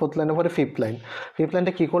হচ্ছে আমার ফোর্থ লাইনের পরে ফিফথ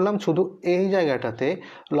লাইনটা কী করলাম, শুধু এই জায়গাটাতে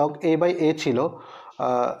log a/a ছিল,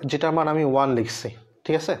 যেটার মান আমি 1 লিখছি,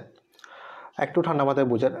 ঠিক আছে। একটু ঠান্ডা মাথায়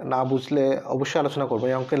বুঝেন, না বুঝলে অবশ্যই আলোচনা করবো।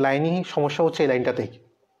 এই অঙ্কের লাইনই সমস্যা হচ্ছে এই লাইনটাতেই,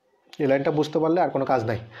 এই লাইনটা বুঝতে পারলে আর কোনো কাজ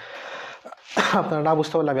নাই, আপনারা না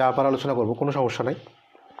বুঝতে পারলে আমি আবার আলোচনা করবো, কোনো সমস্যা নাই।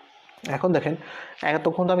 এখন দেখেন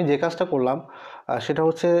এতক্ষণ তো আমি যে কাজটা করলাম সেটা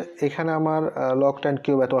হচ্ছে এখানে আমার log 10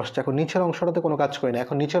 কিউব এত আসছে। এখন নিচের অংশটাতে কোনো কাজ করি না,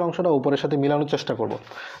 এখন নিচের অংশটা উপরের সাথে মিলানোর চেষ্টা করব,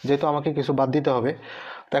 যেহেতু আমাকে কিছু বাদ দিতে হবে।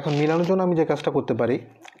 তো এখন মিলানোর জন্য আমি যে কাজটা করতে পারি,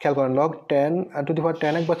 খেয়াল করেন, log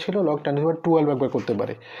 10⁻10 একবার ছিল, log 10⁻12 একবার করতে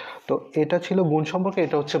পারি। তো এটা ছিল গুণ সম্পর্কে,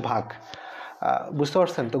 এটা হচ্ছে ভাগ, বুঝতে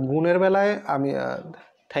পারছেন? তো গুণের বেলায় আমি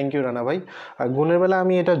থ্যাংক ইউ রানা ভাই, গুণের বেলায়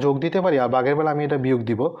আমি এটা যোগ দিতে পারি, আর ভাগের বেলা আমি এটা বিয়োগ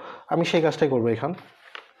দিব। আমি সেই কাজটাই করবো এখান।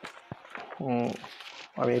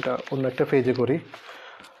 আমি এটা অন্য একটা পেজে করি,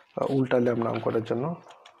 উল্টালাম নাম করার জন্য।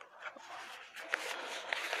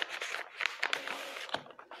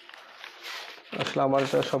 আসলে আমার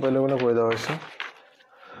এটা সব এলোমেলো করে দেওয়া হয়েছে।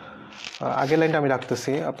 আগের লাইনটা আমি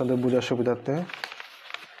রাখতেছি আপনাদের বোঝার সুবিধার্থে।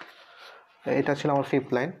 এটা ছিল আমার 5th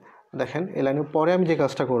লাইন। দেখেন এই লাইনের পরে আমি যে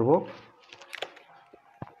কাজটা করব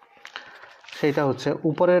সেইটা হচ্ছে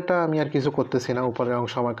উপরেরটা আমি আর কিছু করতেছি না, উপরের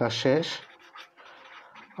অংশ আমার কাজ শেষ।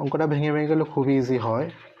 অঙ্কটা ভেঙে ভেঙে গেলে খুব ইজি হয়।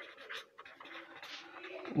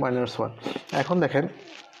 -1। এখন দেখেন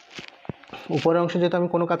উপরের অংশে যেহেতু আমি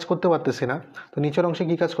কোনো কাজ করতে পারতেছি না, তো নিচের অংশে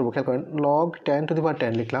কী কাজ করবো খেয়াল করেন। log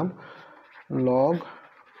 10⁻10 লিখলাম, log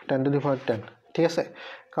 10⁻10, ঠিক আছে?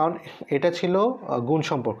 কারণ এটা ছিল গুণ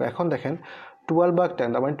সম্পর্ক। এখন দেখেন 12/10,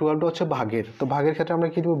 তার মানে 12টা হচ্ছে ভাগের, তো ভাগের ক্ষেত্রে আমরা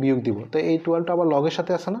কী দেবো, বিয়োগ দিব। তো এই 12টা আবার লগের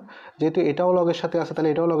সাথে আসে না, যেহেতু এটাও লগের সাথে আসে তাহলে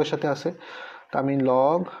এটাও লগের সাথে আসে, তো আমি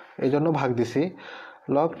লগ এই জন্য ভাগ দিছি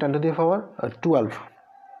log 10⁻12।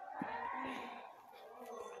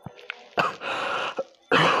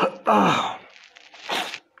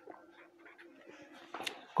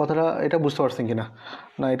 কথাটা এটা বুঝতে পারছেন কি না,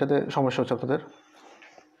 না এটাতে সমস্যা হচ্ছে আপনাদের?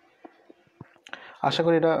 আশা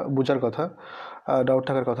করি এটা বোঝার কথা, ডাউট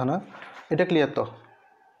থাকার কথা না। এটা ক্লিয়ার তো?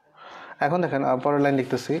 এখন দেখেন পরের লাইন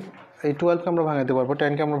লিখতেছি। এই 12কে আমরা ভাঙাতে পারবো,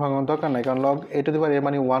 10কে আমরা ভাঙানোর দরকার নাই, কারণ log a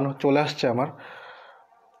মানে 1 চলে আসছে আমার।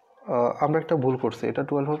 আমরা একটা ভুল করছি, এটা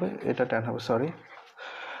 12 হবে, এটা 10 হবে, সরি।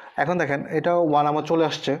 এখন দেখেন এটাও 1 আমার চলে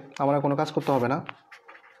আসছে, আমার কোনো কাজ করতে হবে না।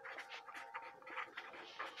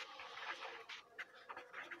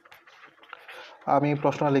 আমি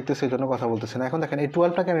প্রশ্নটা লিখতেছি এই জন্য কথা বলতেছি না। এখন দেখেন এই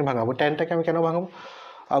 12টাকে আমি ভাঙাবো, 10টাকে আমি কেন ভাঙাবো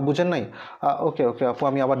বুঝেন নাই? ওকে ওকে আপু,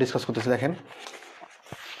 আমি আবার ডিসকাস করতেছি। দেখেন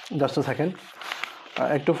জাস্ট সেকেন্ড,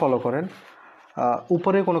 একটু ফলো করেন।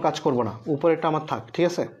 উপরে কোনো কাজ করব না, উপরেরটা আমার থাক, ঠিক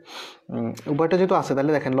আছে? উপরেরটা যেহেতু আছে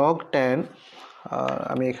তাহলে দেখেন log 10,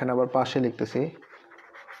 আমি এখানে আবার পাশে লিখতেছি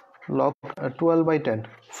log 12/10।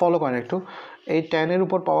 ফলো করেন একটু, এই 10-এর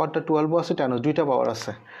উপর পাওয়ারটা 12ও আছে, 10ও, দুইটা পাওয়ার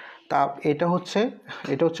আছে। তা এটা হচ্ছে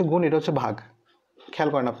গুণ, এটা হচ্ছে ভাগ। খেয়াল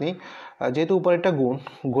করেন আপনি, যেহেতু উপরেরটা গুণ,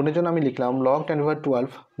 গুণের জন্য আমি লিখলাম log 10/12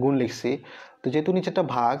 গুণ লিখছি। তো যেহেতু নিচেরটা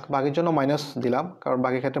ভাগ, ভাগের জন্য মাইনাস দিলাম, কারণ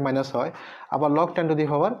ভাগের ক্ষেত্রে মাইনাস হয়। আবার log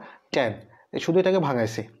 10⁻10, শুধু এটাকে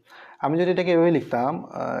ভাঙাইছি। আমি যদি এটাকে এভাবে লিখতাম,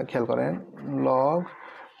 খেয়াল করেন log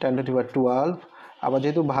 10⁻12, আবার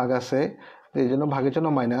যেহেতু ভাগ আছে এই জন্য ভাগের জন্য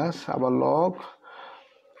মাইনাস, আবার log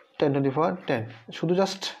 10⁻10, শুধু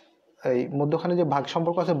জাস্ট এই মধ্যখানে যে ভাগ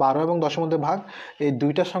সম্পর্ক আছে 12 এবং 10-এর মধ্যে ভাগ, এই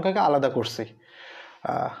দুইটার সংখ্যাকে আলাদা করছি।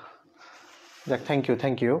 যাক,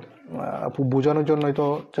 থ্যাংক ইউ আপু, বোঝানোর জন্যই তো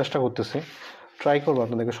চেষ্টা করতেছি, ট্রাই করবো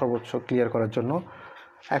আপনাদেরকে সর্বোচ্চ ক্লিয়ার করার জন্য।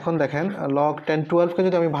 এখন দেখেন log 10-12কে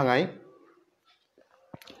যদি আমি ভাঙাই,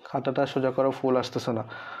 খাতাটা সোজা করা ফুল আসতেছে না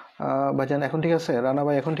ভাইজান, এখন ঠিক আছে? রানা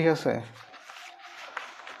ভাই এখন ঠিক আছে?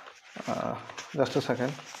 জাস্ট আ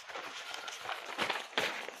সেকেন্ড,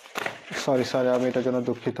 সরি আমি এটার জন্য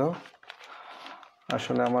দুঃখিত।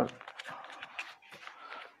 আসলে আমার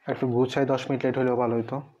একটু গুছাই 10 মিনিট লেট হলেও ভালো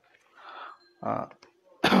হইতো।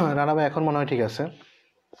 রানা ভাই এখন মনে হয় ঠিক আছে।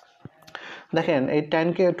 দেখেন এই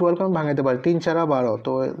 10কে 12কে আমি ভাঙাইতে পারি, 3 4 12,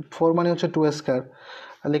 তো 4 মানে হচ্ছে 2²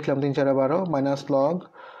 লিখলাম, 3 4 12 মাইনাস লগ,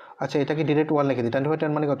 আচ্ছা এটাকে ডিরেক্ট 1 লিখে দিই,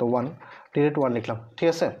 10/10 মানে কত 1, ডিরেক্ট 1 লিখলাম, ঠিক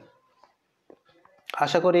আছে?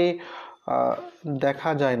 আশা করি দেখা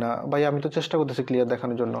যায় না ভাই, আমি তো চেষ্টা করতেছি ক্লিয়ার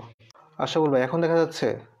দেখানোর জন্য। আশা করি ভাই এখন দেখা যাচ্ছে?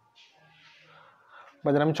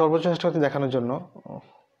 ভাই আমি সর্বোচ্চ চেষ্টা করছি দেখানোর জন্য,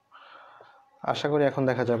 আশা করি এখন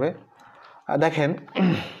দেখা যাবে। দেখেন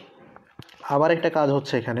আবার একটা কাজ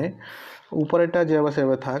হচ্ছে এখানে, উপরেরটা যেভাবে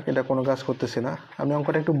সেভাবে থাক, এটা কোনো কাজ করতেছি না। আমি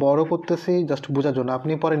অঙ্কটা একটু বড় করতেছি জাস্ট বোঝার জন্য,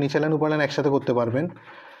 আপনি পরে নিচে লাইন উপর লাইন একসাথে করতে পারবেন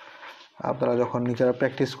আপনারা যখন নিজেরা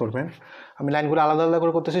প্র্যাকটিস করবেন। আমি লাইনগুলো আলাদা আলাদা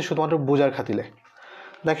করে করতেছি শুধুমাত্র বোঝার খাতিরে।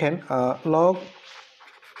 দেখেন log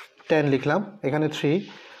 10 লিখলাম, এখানে 3,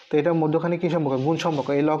 তো এটার মধ্যখানে কী সম্পর্ক, গুণ সম্পর্ক।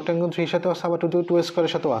 এই log 10 গুণ 3 সাথেও আছে, আবার 2²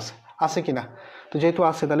 সাথেও আছে কি না? তো যেহেতু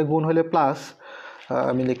আছে তাহলে গুণ হলে প্লাস,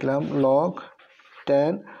 আমি লিখলাম log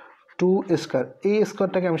 10 2², এই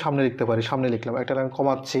স্কোয়ারটাকে আমি সামনে লিখতে পারি, সামনে লিখলাম, একটা লাইন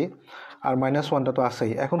কমাচ্ছি, আর -1টা তো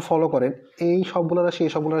আছেই। এখন ফলো করেন এই সবগুলো রাশি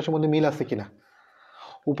এই সবগুলো রাশির মধ্যে মিল আছে কিনা,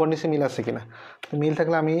 উপর নিচে মিল আছে কিনা। তো মিল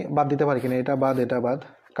থাকলে আমি বাদ দিতে পারি কিনা, এটা বাদ এটা বাদ,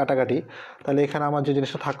 কাটাকাটি, তাহলে এখানে আমার যে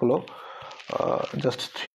জিনিসটা থাকলো জাস্ট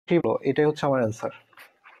 3, এটাই হচ্ছে আমার অ্যান্সার।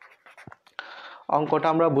 অঙ্কটা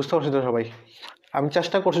আমরা বুঝতে পারছি তো সবাই? আমি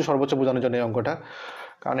চেষ্টা করছি সর্বোচ্চ বোঝানোর জন্য এই অঙ্কটা,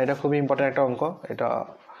 কারণ এটা খুবই ইম্পর্ট্যান্ট একটা অঙ্ক। এটা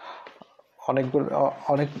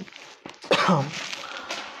অনেক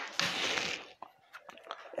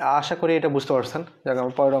আশা করি এটা বুঝতে পারছেন। যাক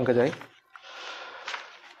আমরা পরের অঙ্কে যাই।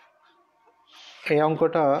 এই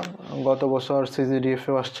অঙ্কটা গত বছর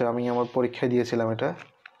সিজিডিএফেও আসছে, আমি আমার পরীক্ষায় দিয়েছিলাম এটা,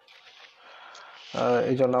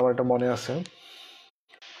 এই জন্য আমার এটা মনে আছে।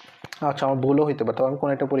 আচ্ছা আমার ভুলও হইতে পারে, তবে আমি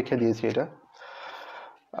কোনো একটা পরীক্ষা দিয়েছি এটা।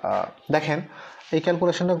 দেখেন এই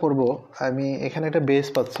ক্যালকুলেশনটা করব, আমি এখানে একটা বেস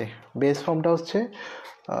পাচ্ছি, বেস ফর্মটা হচ্ছে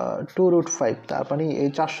 2√5, তার মানে এই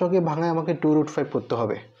 400কে ভাঙায় আমাকে 2√5 করতে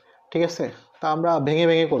হবে, ঠিক আছে। তা আমরা ভেঙে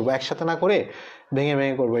ভেঙে করব, একসাথে না করে ভেঙে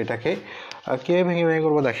ভেঙে করব এটাকে। কীভাবে ভেঙে ভেঙে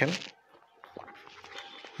করবো দেখেন,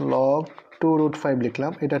 লগ 2√5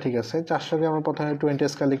 লিখলাম, এটা ঠিক আছে। 400কে আমরা প্রথমে 20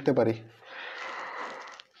 স্কয়ার লিখতে পারি,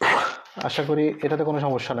 আশা করি এটাতে কোনো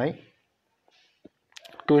সমস্যা নাই।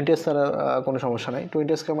 20 স্কয়ার কোনো সমস্যা নাই।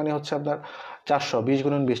 20 স্কয়ার মানে হচ্ছে আপনার 400, 20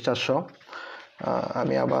 গুণন 20 400।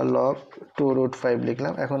 আমি আবার লগ 2√5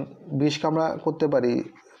 লিখলাম। এখন 20কে আমরা করতে পারি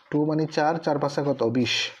 2 মানে 4, 4 5 কত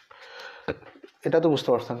 20, এটা তো বুঝতে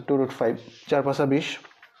পারছেন। 2√5 4 5 20,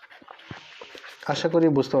 আশা করি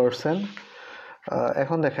বুঝতে পারছেন।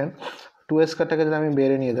 এখন দেখেন 2 স্কয়ারটাকে যদি আমি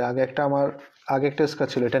বেড়ে নিয়ে যাই, আগে একটা স্কয়ার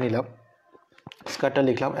ছিল, এটা নিলাম, স্কয়ারটা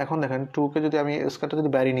লিখলাম। এখন দেখেন 2কে যদি আমি স্কয়ারটা যদি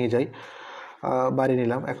বাইরে নিয়ে যাই, বাড়ি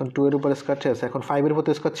নিলাম, এখন 2 এর উপর স্কয়ার আছে, এখন 5 এর উপর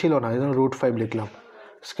স্কয়ার ছিল না, এই জন্য √5 লিখলাম,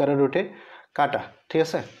 স্কয়ারের রুটে কাটা, ঠিক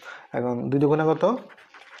আছে। এখন 2 দুগুণে কত,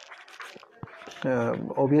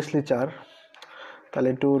 অবভিয়াসলি 4, তাহলে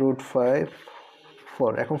 2√5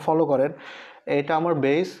 4। এখন ফলো করেন, এটা আমার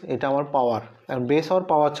বেস, এটা আমার পাওয়ার। এখন বেস আর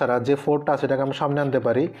পাওয়ার ছাড়া যে 4টা আছে এটাকে আমি সামনে আনতে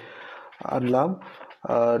পারি, আনলাম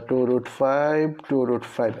 2√5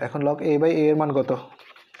 2√5। এখন লগ a/a এর মান কত,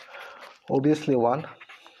 অবভিয়াসলি 1।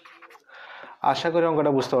 আশা করি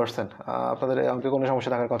অঙ্কটা বুঝতে পারছেন, আপনাদের এই অঙ্কে কোনো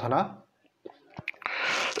সমস্যা থাকার কথা না,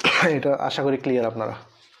 এটা আশা করি ক্লিয়ার আপনারা।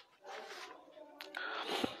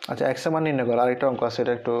 আচ্ছা এক্স এর মান নির্ণয় করা, আরেকটা অঙ্ক আছে,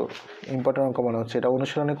 এটা একটু ইম্পর্টেন্ট অঙ্ক মনে হচ্ছে। এটা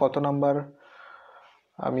অনুশীলনে কত নাম্বার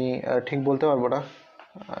আমি ঠিক বলতে পারবো না,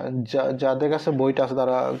 যাদের কাছে বইটা আছে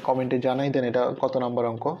তারা কমেন্টে জানাই দেন এটা কত নাম্বার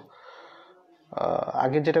অঙ্ক।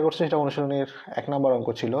 আগে যেটা করছে সেটা অনুশীলনের 1 নাম্বার অঙ্ক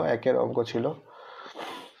ছিল, 1-এর অঙ্ক ছিল।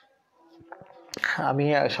 আমি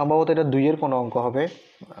সম্ভবত এটা 2-এর কোনো অঙ্ক হবে,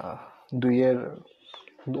 2-এর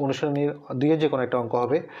অনুশীলনীর 2-এর যে কোনো একটা অঙ্ক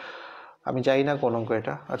হবে, আমি জানি না কোন অঙ্ক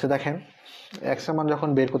এটা। আচ্ছা দেখেন এক্স এর মান যখন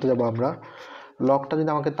বের করতে যাব আমরা, লগটা যদি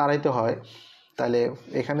আমাকে তাড়াইতে হয়, তাহলে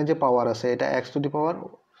এখানে যে পাওয়ার আছে এটা x⁴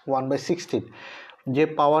 1/16, যে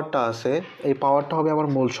পাওয়ারটা আছে এই পাওয়ারটা হবে আমার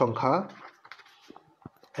মূল সংখ্যা,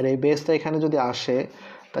 আর এই বেসটা এখানে যদি আসে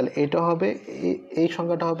তাহলে এটা হবে, এই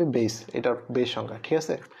সংখ্যাটা হবে বেস, এটার বেস সংখ্যা, ঠিক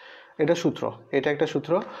আছে। এটা সূত্র, এটা একটা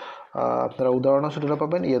সূত্র, আপনারা উদাহরণের সূত্রটা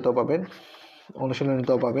পাবেন, ইয়েতেও পাবেন,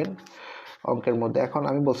 অনুশীলনীতেও পাবেন অঙ্কের মধ্যে। এখন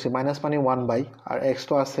আমি বলছি মাইনাস মানে 1/, আর এক্স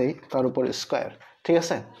তো আছেই, তার উপর স্কোয়ার, ঠিক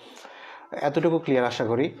আছে। এতটুকু ক্লিয়ার আশা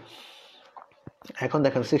করি। এখন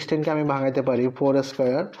দেখেন 16কে আমি ভাঙাইতে পারি 4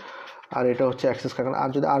 স্কোয়ার, আর এটা হচ্ছে x স্কোয়ার। আর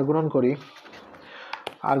যদি আর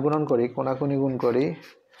গুণন করি কোনাকুনি গুণ করি,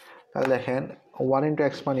 তাহলে দেখেন 1 ×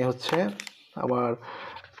 x মানে হচ্ছে আমার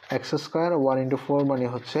x স্কোয়ার, 1 × 4 মানে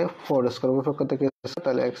হচ্ছে 4 স্কোয়ার, উপপক্ষ থেকে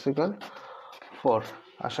তাহলে x = 4।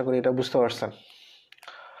 আশা করি এটা বুঝতে পারছেন।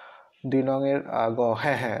 2 নংয়ের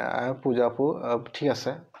হ্যাঁ পূজা আপু ঠিক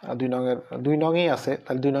আছে, 2 নংয়েই আছে,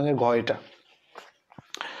 তাহলে 2 নংয়ের ঘ এটা।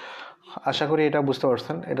 আশা করি এটা বুঝতে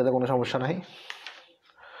পারছেন, এটাতে কোনো সমস্যা নাই।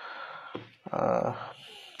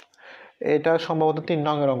 এটা সম্ভবত 3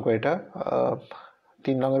 নংয়ের অঙ্ক, এটা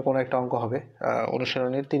 3 নংয়ের কোনো একটা অঙ্ক হবে,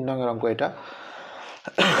 অনুশীলনীর 3 নংয়ের অঙ্ক এটা।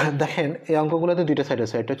 দেখেন এই অঙ্কগুলোতে 2টা সাইড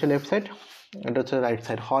আছে, এটা হচ্ছে লেফট সাইড, এটা হচ্ছে রাইট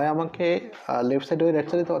সাইড। হয় আমাকে লেফট সাইড হয়ে রাইট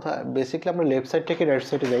সাইডে, অর্থাৎ বেসিক্যালি আমরা লেফট সাইড থেকে রাইট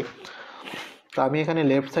সাইডে যাই, তো আমি এখানে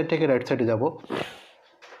লেফট সাইড থেকে রাইট সাইডে যাব।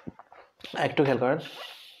 একটু খেয়াল করেন,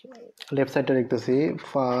 লেফট সাইডটা লিখতেছি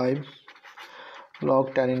 5 log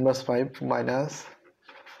tan inverse 5 minus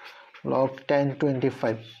log tan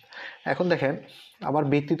 25। এখন দেখেন আমার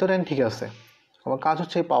ভিত্তি তো tan ঠিক আছে, আমার কাজ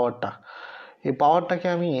হচ্ছে এই পাওয়ারটাকে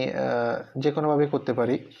আমি যে কোনোভাবে করতে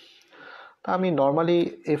পারি। তা আমি নর্মালি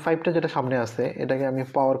এই 5টা যেটা সামনে আছে এটাকে আমি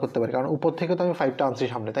পাওয়ার করতে পারি, কারণ উপর থেকে তো আমি 5টা আনছি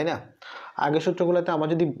সামনে, তাই না। আগের সূত্রগুলোতে আমার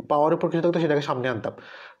যদি পাওয়ার উপর কিছু থাকতো সেটাকে সামনে আনতাম,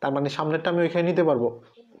 তার মানে সামনেরটা আমি ওইখানে নিতে পারবো।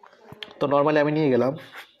 তো নর্মালি আমি নিয়ে গেলাম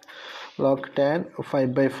log tan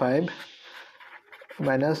 5/5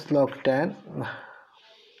 minus log tan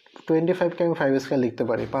 25কে আমি 5 স্কয়ার লিখতে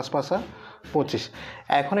পারি, 5 5 25।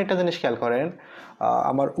 এখন একটা জিনিস খেয়াল করেন,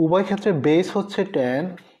 আমার উভয় ক্ষেত্রে বেস হচ্ছে tan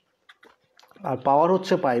আর পাওয়ার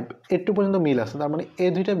হচ্ছে 5, একটু পর্যন্ত মিল আছে, তার মানে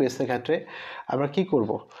এই দুইটা বেসের ক্ষেত্রে আমরা কি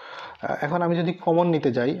করব। এখন আমি যদি কমন নিতে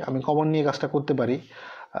যাই, আমি কমন নিয়ে কাজটা করতে পারি,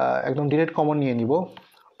 একদম ডিরেক্ট কমন নিয়ে নিব,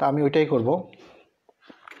 তা আমি ওইটাই করব।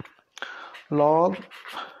 log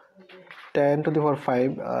tan to the power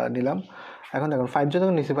 5 নিলাম। এখন দেখুন 5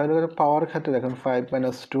 যখন নিচ্ছি, 5 পাওয়ার ক্ষেত্রে দেখুন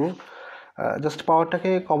 5 - 2, জাস্ট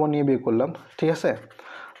পাওয়ারটাকে কমন নিয়ে বের করলাম, ঠিক আছে।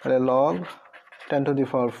 তাহলে log tan to the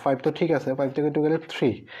power 5 তো ঠিক আছে, 5 থেকে 2 গেলে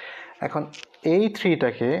 3। এখন এই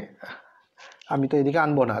 3টাকে আমি তো এদিকে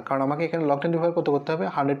আনবো না, কারণ আমাকে এখানে log 25 কত করতে হবে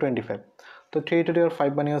 125। তো 3 to the power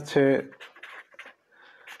 5 মানে হচ্ছে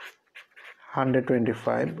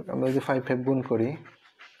 125। আমরা যদি 5 গুণ করি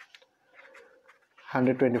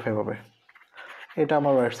 125 হবে। এটা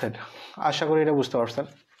আমার রাইট সাইড। আশা করি এটা বুঝতে পারছেন,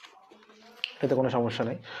 এতে কোনো সমস্যা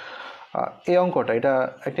নেই। এই অঙ্কটা এটা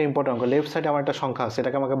একটা ইম্পর্টেন্ট অঙ্ক। লেফট সাইডে আমার একটা সংখ্যা আছে,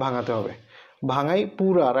 এটাকে আমাকে ভাঙাতে হবে। ভাঙাই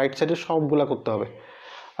পুরা রাইট সাইডে সবগুলা করতে হবে।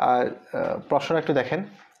 আর প্রশ্নটা একটু দেখেন,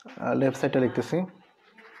 লেফট সাইডটা লিখতেছি।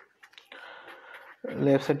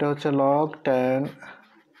 লেফট সাইডটা হচ্ছে log 10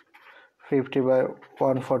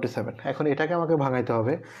 50/147। এখন এটাকে আমাকে ভাঙাইতে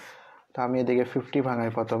হবে। তো আমি এদিকে 50 ভাঙাই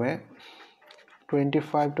প্রথমে।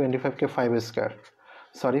 25কে 5 স্কোয়ার,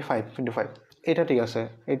 সরি 5 এটা ঠিক আছে।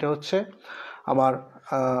 এটা হচ্ছে আমার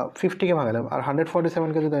 50কে ভাঙালাম। আর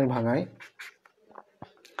 147কে যদি আমি ভাঙাই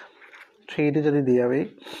 3 দিয়ে যদি দিয়ে আমি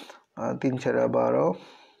 3 4 12,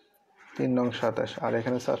 3 9 27, আর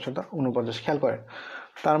এখানে 7 7 49। খেয়াল করেন,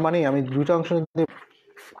 তার মানে আমি দুটো অংশ যদি,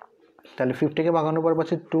 তাহলে 50কে ভাঙানোর পরে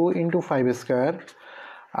পাচ্ছি 2 × 5 স্কোয়ার,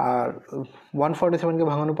 আর 147কে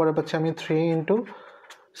ভাঙানোর পরে পাচ্ছি আমি 3 ×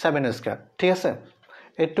 7 স্কোয়ার। ঠিক আছে,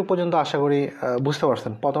 একটু পর্যন্ত আশা করি বুঝতে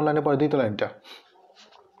পারছেন। প্রথম লাইনের পরে দ্বিতীয় লাইনটা,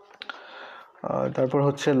 তারপর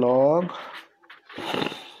হচ্ছে লগ।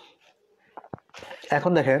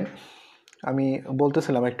 এখন দেখেন, আমি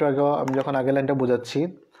বলতেছিলাম একটু আগে, আমি যখন আগের লাইনটা বোঝাচ্ছি,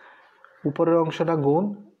 উপরের অংশটা গুণ,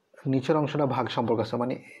 নিচের অংশটা ভাগ সম্পর্ক আছে।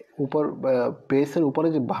 মানে উপর বেসের উপরে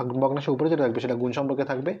যে ভগ্নাংশের উপরে যেটা থাকবে সেটা গুণ সম্পর্কে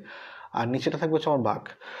থাকবে, আর নিচেটা থাকবে হচ্ছে আমার ভাগ।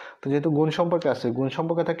 তো যেহেতু গুণ সম্পর্কে আছে, গুণ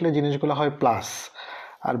সম্পর্কে থাকলে জিনিসগুলো হয় প্লাস,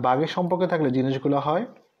 আর ভাগের সম্পর্কে থাকলে জিনিসগুলো হয়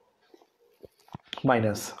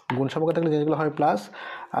মাইনাস। গুণ সম্পর্কে থাকলে জিনিসগুলো হয় প্লাস,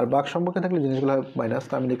 আর ভাগ সম্পর্কে থাকলে জিনিসগুলো হয় মাইনাস।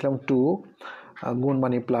 তো আমি লিখলাম 2 গুণ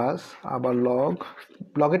মানে প্লাস, আবার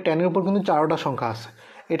লগের 10-এর উপর কিন্তু 4টা সংখ্যা আছে,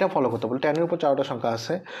 এটা ফলো করতে বলে। 10-এর উপর 4টা সংখ্যা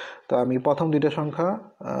আছে। তো আমি প্রথম দুইটা সংখ্যা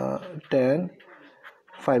 10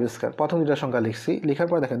 5 স্কোয়ার, প্রথম দুইটা সংখ্যা লিখছি। লিখার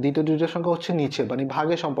পর দেখেন দ্বিতীয় দুইটা সংখ্যা হচ্ছে নিচে, মানে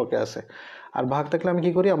ভাগের সম্পর্কে আছে। আর ভাগ থাকলে আমি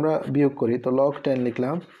কী করি, আমরা বিয়োগ করি। তো log 10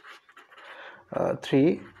 লিখলাম 3।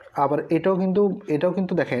 আবার এটাও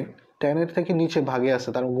কিন্তু দেখেন 10-এর থেকে নিচে ভাগে আছে,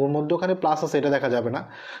 তার মধ্যে ওখানে প্লাস আছে, এটা দেখা যাবে না।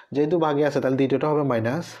 যেহেতু ভাগে আছে তাহলে দ্বিতীয়টা হবে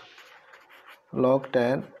মাইনাস log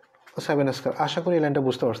 10 7 স্কোয়ার। আশা করি এই লাইনটা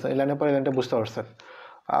বুঝতে পারছেন। এই লাইনের পরে এই লাইনটা বুঝতে পারছেন।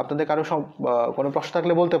 আপনাদের কারো কোনো প্রশ্ন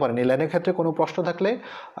থাকলে বলতে পারেন। এই লাইনের ক্ষেত্রে কোনো প্রশ্ন থাকলে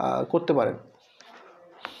করতে পারেন।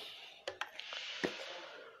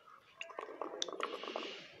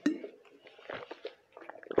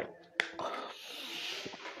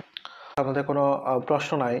 আপনাদের কোনো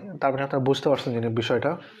প্রশ্ন নাই, তারপরে আপনারা বুঝতে পারছেন জিনিস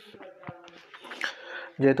বিষয়টা।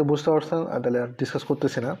 যেহেতু বুঝতে পারছেন তাহলে আর ডিসকাস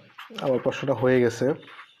করতেছি না, আমার প্রশ্নটা হয়ে গেছে।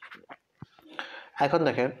 এখন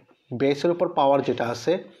দেখেন, বেসের উপর পাওয়ার যেটা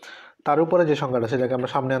আছে তার উপরে যে সংখ্যাটা আছে সেটাকে আমরা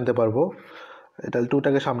সামনে আনতে পারবো। তাহলে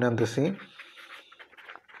 2টাকে সামনে আনতেছি,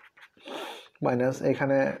 মাইনাস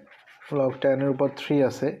এখানে log 10-এর উপর 3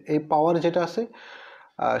 আছে। এই পাওয়ার যেটা আছে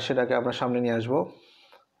সেটাকে আমরা সামনে নিয়ে আসবো।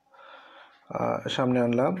 সামনে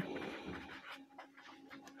আনলাম,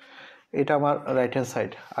 এটা আমার রাইট হ্যান্ড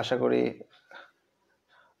সাইড। আশা করি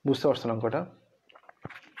বুঝতে পারছেন অঙ্কটা।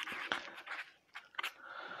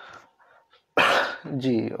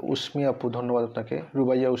 জি উসমি আপু, ধন্যবাদ আপনাকে।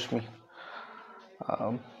 রুবাইয়া উসমি।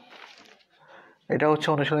 এটা হচ্ছে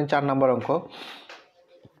অনুশীলনী 4 নম্বর অঙ্ক।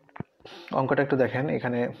 অঙ্কটা একটু দেখেন,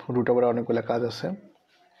 এখানে রুট ওভার অনেকগুলো কাজ আছে।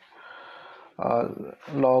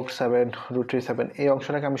 log 7 √3/7 এই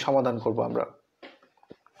অংশটাকে আমি সমাধান করব। আমরা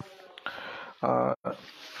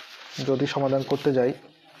যদি সমাধান করতে যাই,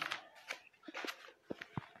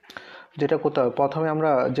 যেটা করতে হবে, প্রথমে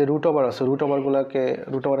আমরা যে রুট ওভার আছে রুট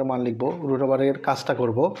ওভারের মান লিখবো, রুট ওভারের কাজটা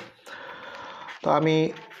করব। তো আমি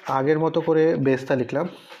আগের মতো করে বেসটা লিখলাম।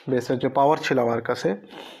 বেসের যে পাওয়ার ছিল আমার কাছে,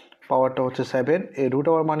 পাওয়ারটা হচ্ছে 7। এই রুট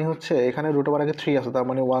ওভার মানে হচ্ছে, এখানে রুট ওভার আগে 3 আছে, তার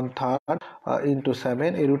মানে 1/3 ×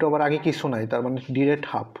 7। এই রুট ওভার আগে কিছু নাই, তার মানে ডিরেক্ট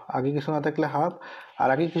হাফ। আগে কিছু না থাকলে হাফ, আর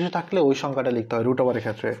আগে কিছু থাকলে ওই সংখ্যাটা লিখতে হয় রুট ওভারের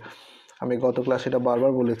ক্ষেত্রে। আমি গত ক্লাসে এটা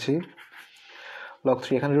বারবার বলেছি। log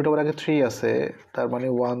 3, এখানে রুট ওভার আগে 3 আছে, তার মানে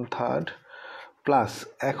 1/3 প্লাস।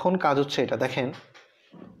 এখন কাজ হচ্ছে এটা দেখেন,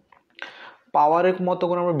 পাওয়ারের মতো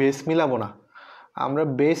করে আমরা বেস মিলাবো না, আমরা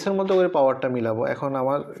বেসের মতো করে পাওয়ারটা মিলাবো। এখন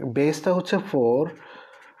আমার বেসটা হচ্ছে 4,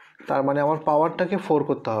 তার মানে আমার পাওয়ারটাকে 4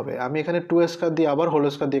 করতে হবে। আমি এখানে 2 স্কোয়ার দিয়ে আবার হোল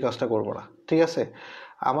স্কোয়ার দিয়ে কাজটা করবো না, ঠিক আছে।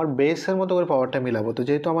 আমার বেসের মতো করে পাওয়ারটা মিলাবো। তো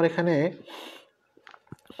যেহেতু আমার এখানে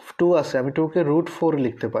 2 আছে, আমি 2কে √4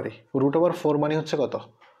 লিখতে পারি। রুট ওভার 4 মানে হচ্ছে কত,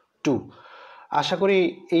 2। আশা করি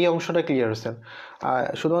এই অংশটা ক্লিয়ার হচ্ছেন।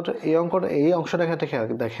 শুধুমাত্র এই অংশটা ক্ষেত্রে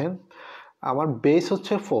দেখেন, আমার বেস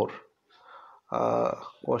হচ্ছে 4।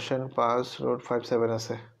 কোশ্চেন 5 √5/7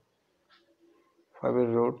 আছে, 5-এর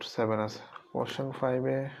 √7 আছে। কোশ্চেন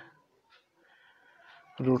 5-এ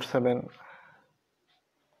 √7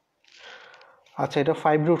 আচ্ছা এটা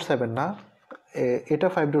 5√7 না, এটা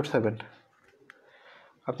 5√7,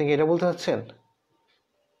 আপনি কি এটা বলতে চাচ্ছেন?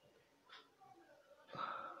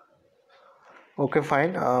 ওকে ফাইন,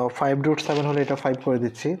 5√7 হলে এটা 5 করে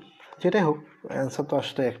দিচ্ছি, যেটাই হোক অ্যান্সার তো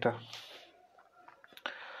আসতে একটা।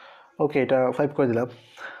 ওকে এটা 5 করে দিলাম,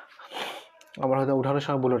 আমার হয়তো উঠানোর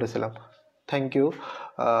সময় ভুল উঠেছিলাম। থ্যাংক ইউ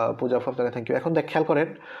পূজা, আপনাকে থ্যাংক ইউ। এখন দেখ খেয়াল করেন,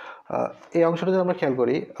 এই অংশটা যদি আমরা খেয়াল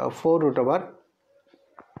করি 4√,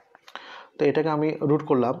 তো এটাকে আমি রুট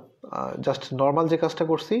করলাম, জাস্ট নর্মাল যে কাজটা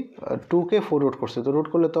করছি 2কে 4 রুট করছি, তো রুট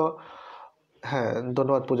করলে তো, হ্যাঁ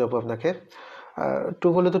ধন্যবাদ পূজা আপনাকে, 2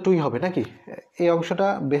 করলে তো 2ই হবে নাকি। এই অংশটা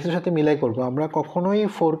বেসের সাথে মিলাই করব আমরা, কখনোই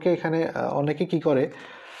 4কে এখানে অনেকে কি করে,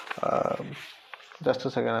 জাস্ট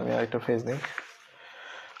সেকেন্ড আমি আরেকটা ফেজ নিই।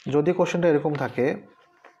 যদি কোশ্চেনটা এরকম থাকে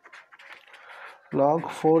log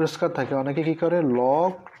 4 স্কয়ার থাকে, অনেকে কি করে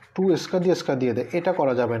log 2 স্কয়ার দিয়ে দেয়, এটা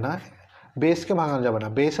করা যাবে না, বেসকে ভাঙানো যাবে না,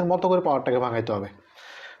 বেসের মতো করে পাওয়ারটাকে ভাঙাইতে হবে,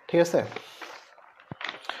 ঠিক আছে।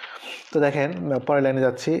 তো দেখেন পরের লাইনে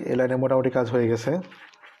যাচ্ছি, এই লাইনে মোটামুটি কাজ হয়ে গেছে।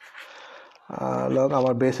 লগ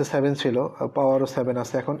আমার বেসে 7 ছিল, পাওয়ারও 7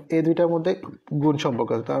 আছে, এখন এই দুইটার মধ্যে গুণ সম্পর্ক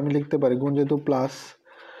আছে, তো আমি লিখতে পারি গুণ যেহেতু প্লাস,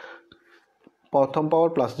 প্রথম পাওয়ার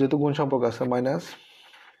প্লাস যেহেতু গুণ সম্পর্ক আছে, মাইনাস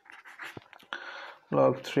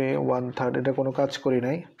log 3 1/3, এটা কোনো কাজ করি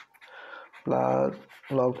নাই, প্লাস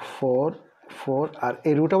log 4 আর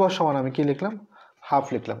এই রুট ওভার সমান আমি কি লিখলাম, হাফ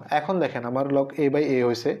লিখলাম। এখন দেখেন আমার log a/a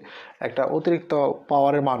হয়েছে, একটা অতিরিক্ত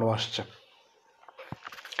পাওয়ারের মানও আসছে।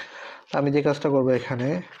 আমি যে কাজটা করব এখানে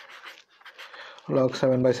log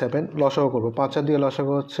 7/7 লসাগু করব, 5 দিয়ে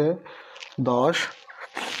লসাগু হচ্ছে 10,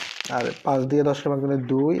 আর 5 দিয়ে 10 ভাগ করলে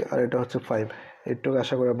 2, আর এটা হচ্ছে 5, এটুকু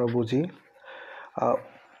আশা করি আমরা বুঝি।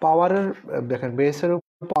 পাওয়ারের দেখেন বেসের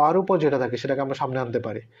পাওয়ার উপর যেটা থাকে সেটাকে আমরা সামনে আনতে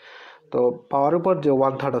পারি, তো পাওয়ার উপর যে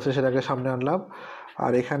 1/3 আছে সেটাকে সামনে আনলাম,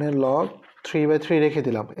 আর এখানে log 3/3 রেখে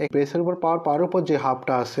দিলাম। এই বেসের উপর পাওয়ার উপর যে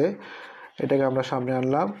হাফটা আছে এটাকে আমরা সামনে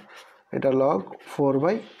আনলাম, এটা log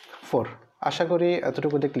 4/4। আশা করি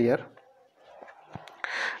এতটুকুতে ক্লিয়ার,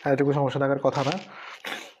 এতটুকু সমস্যা থাকার কথা না।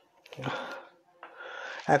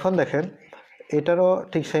 এখন দেখেন এটারও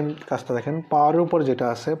ঠিক সেম কাজটা, দেখেন পাওয়ারের উপর যেটা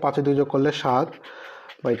আছে 5 2 যোগ করলে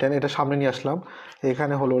 7/10, এটা সামনে নিয়ে আসলাম,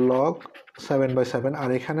 এখানে হলো log 7/7, আর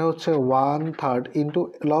এখানে হচ্ছে 1/3 ইন্টু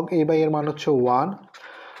log a/a এর মান হচ্ছে 1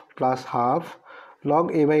 প্লাস হাফ, log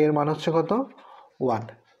a/a এর মান হচ্ছে কত, 1।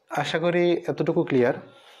 আশা করি এতটুকু ক্লিয়ার।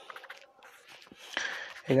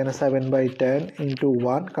 এখানে 7/10 ইন্টু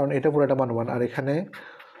 1, কারণ এটা পুরোটা মান 1, আর এখানে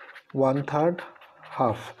 1/3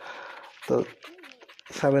 হাফ, তো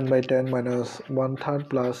 7/10 মাইনাস 1/3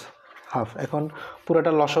 প্লাস হাফ। এখন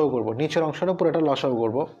পুরোটা লসাগু করব, নিচের অংশটা পুরোটা লসাগু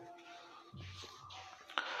করব।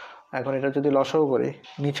 এখন এটা যদি লসাগু করি,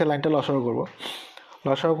 নিচের লাইনটা লসাগু করব,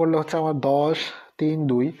 লসাগু করলে হচ্ছে আমার 10 3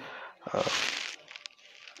 2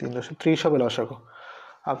 3 10 30 হবে লসাগু,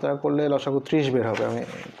 আপনারা করলে লসাগু 30 বের হবে, আমি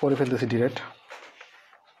করে ফেলতেছি ডিরেক্ট।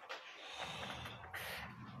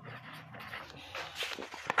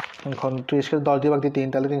 এখন 30কে 10 দিয়ে ভাগ দিই 3,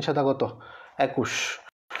 তাহলে 3 7 কত, 21।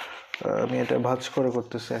 আমি এটা ভাঁজ করে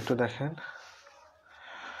করতেছি, একটু দেখেন,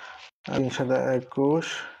 3 7 21,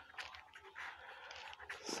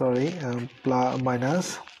 সরি মাইনাস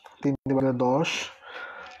 3 দিয়ে ভাগ 10,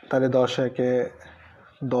 তাহলে 10 একে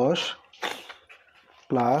 10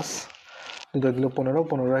 প্লাস 2 দিলে 15,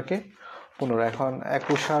 15 একে 15, এখন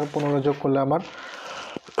 21 আর 15 যোগ করলে আমার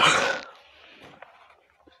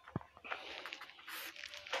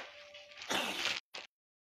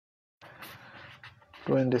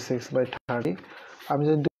 26/30, আমি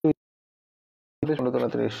যদি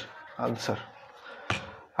 15 আনসার।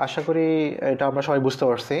 আশা করি এটা আমরা সবাই বুঝতে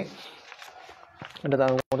পারছি, এটা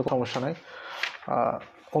তার মধ্যে সমস্যা নাই।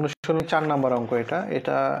 অনুশীলনী 4 নাম্বার অঙ্ক,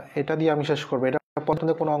 এটা দিয়ে আমি শেষ করবো। এটা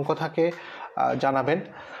পছন্দের কোনো অঙ্ক থাকে জানাবেন,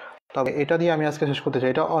 তবে এটা দিয়ে আমি আজকে শেষ করতে চাই।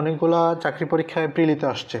 এটা অনেকগুলা চাকরি পরীক্ষায় প্রিলিতে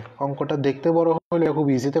আসছে, অঙ্কটা দেখতে বড় হলে খুব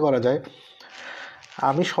ইজিতে করা যায়।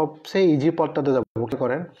 আমি সবচেয়ে ইজি পথটাতে যাবো, কি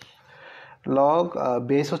করেন, লগ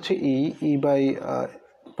বেস হচ্ছে ই বাই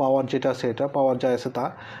পাওয়ার যেটা আছে, এটা পাওয়ার যা আছে তা,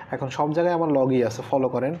 এখন সব জায়গায় আমার লগই আছে, ফলো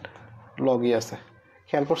করেন লগই আছে,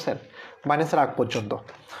 খেয়াল করছেন মাইনাসের আগ পর্যন্ত।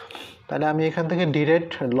 তাহলে আমি এখান থেকে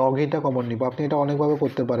ডিরেক্ট লগইটা কমন নিব, আপনি এটা অনেকভাবে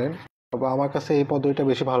করতে পারেন, তবে আমার কাছে এই পদ্ধতিটা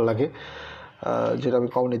বেশি ভালো লাগে, যেটা আমি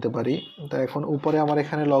কমন নিতে পারি। তা এখন উপরে আমার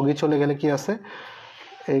এখানে লগই চলে গেলে কি আছে,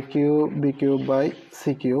 a cube B cube by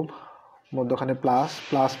C cube, মধ্যখানে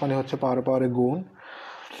প্লাস মানে হচ্ছে পাওয়ারে গুণ,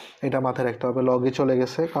 এটা মাথায় রাখতে হবে। লগই চলে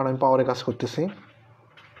গেছে কারণ আমি পাওয়ারে কাজ করতেছি,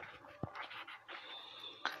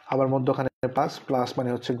 আবার মধ্যখানে প্লাস মানে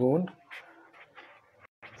হচ্ছে গুণ,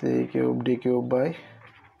 C cube D cube by,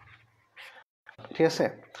 ঠিক আছে।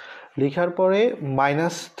 লেখার পরে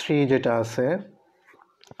 -3 যেটা আছে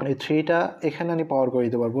এই 3টা এখানে আমি পাওয়ার করে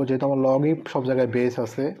দিতে পারবো, যেহেতু আমার লগই সব জায়গায় বেস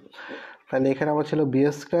আছে। তাহলে এখানে আমার ছিল বি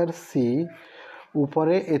স্কয়ার সি,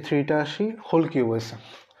 উপরে এই 3টা আসি হোল কিউব হয়েছে।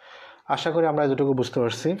 আশা করি আমরা এতটুকু বুঝতে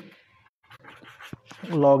পারছি।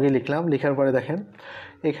 লগে লিখলাম, লিখার পরে দেখেন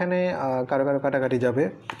এখানে কারো কারো কাটাকাটি যাবে,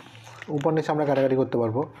 উপর নিচে আমরা কাটাকাটি করতে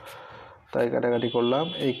পারবো, তাই কাটাকাটি করলাম।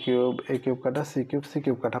 এই কিউব কাটা, সি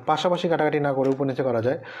কিউব কাটা, পাশাপাশি কাটাকাটি না করে উপর নিচে করা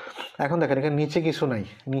যায়। এখন দেখেন এখানে নিচে কিছু নাই,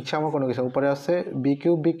 নিচে আমার কোনো কিছু, উপরে আছে বি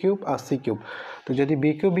কিউব আর সি কিউব। তো যদি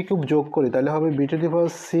বি কিউব যোগ করি তাহলে হবে বি টু দি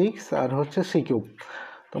পাওয়ার 6 আর হচ্ছে সি কিউব,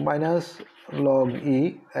 তো মাইনাস লগ ই।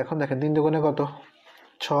 এখন দেখেন 3 দুগুণে কত,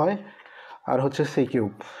 6 আর হচ্ছে সি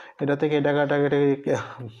কিউব, এটা থেকে এটা কাটাকাটি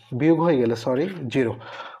বিয়োগ হয়ে গেলে 0,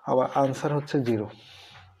 আবার আনসার হচ্ছে 0।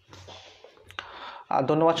 আর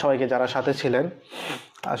ধন্যবাদ সবাইকে যারা সাথে ছিলেন।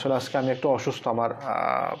 আসলে আজকে আমি একটু অসুস্থ, আমার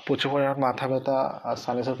প্রচুর পরিমাণ মাথা ব্যথা আর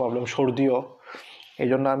সাইনাসের প্রবলেম, সর্দিও, এই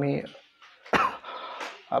জন্য আমি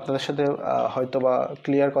আপনাদের সাথে হয়তো বা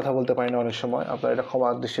ক্লিয়ার কথা বলতে পারি না অনেক সময়, আপনারা এটা ক্ষমা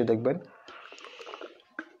দৃষ্টি দেখবেন।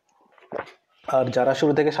 আর যারা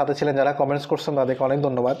শুরু থেকে সাথে ছিলেন, যারা কমেন্টস করছেন তাদেরকে অনেক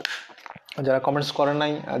ধন্যবাদ। যারা কমেন্টস করেন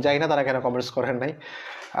নাই, জানি না তারা কেন কমেন্টস করেন নাই,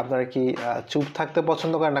 আপনারা কি চুপ থাকতে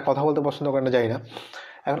পছন্দ করেন না, কথা বলতে পছন্দ করেন না, জানি না।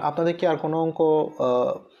 এখন আপনাদের কি আর কোনো অঙ্ক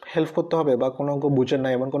হেল্প করতে হবে বা কোনো অঙ্ক বুঝেন না,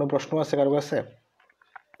 এমন কোনো প্রশ্ন আছে কারো কাছে?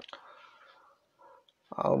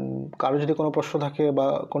 কারো যদি কোনো প্রশ্ন থাকে বা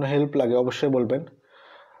কোনো হেল্প লাগে অবশ্যই বলবেন,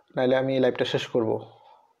 নাইলে আমি লাইভটা শেষ করব।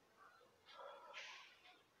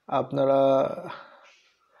 আপনারা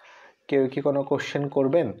কেউ কি কোনো কোশ্চেন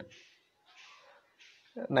করবেন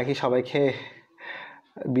নাকি সবাইকে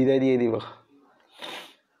বিদায় দিয়ে দিব?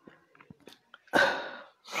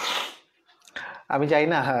 আমি জানি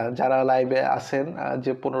না, হ্যাঁ, যারা লাইভে আছেন,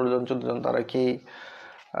 যে 15 জন 14 জন, তারা কি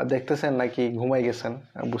দেখতেছেন নাকি ঘুমাই গেছেন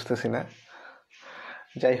বুঝতেছি না।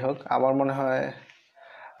 যাই হোক, আমার মনে হয়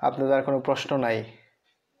আপনাদের আর কোনো প্রশ্ন নাই,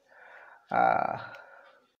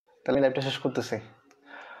 তাহলে লাইভটা শেষ করতেছি।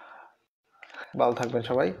 ভালো থাকবেন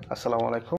সবাই, আসসালামু আলাইকুম।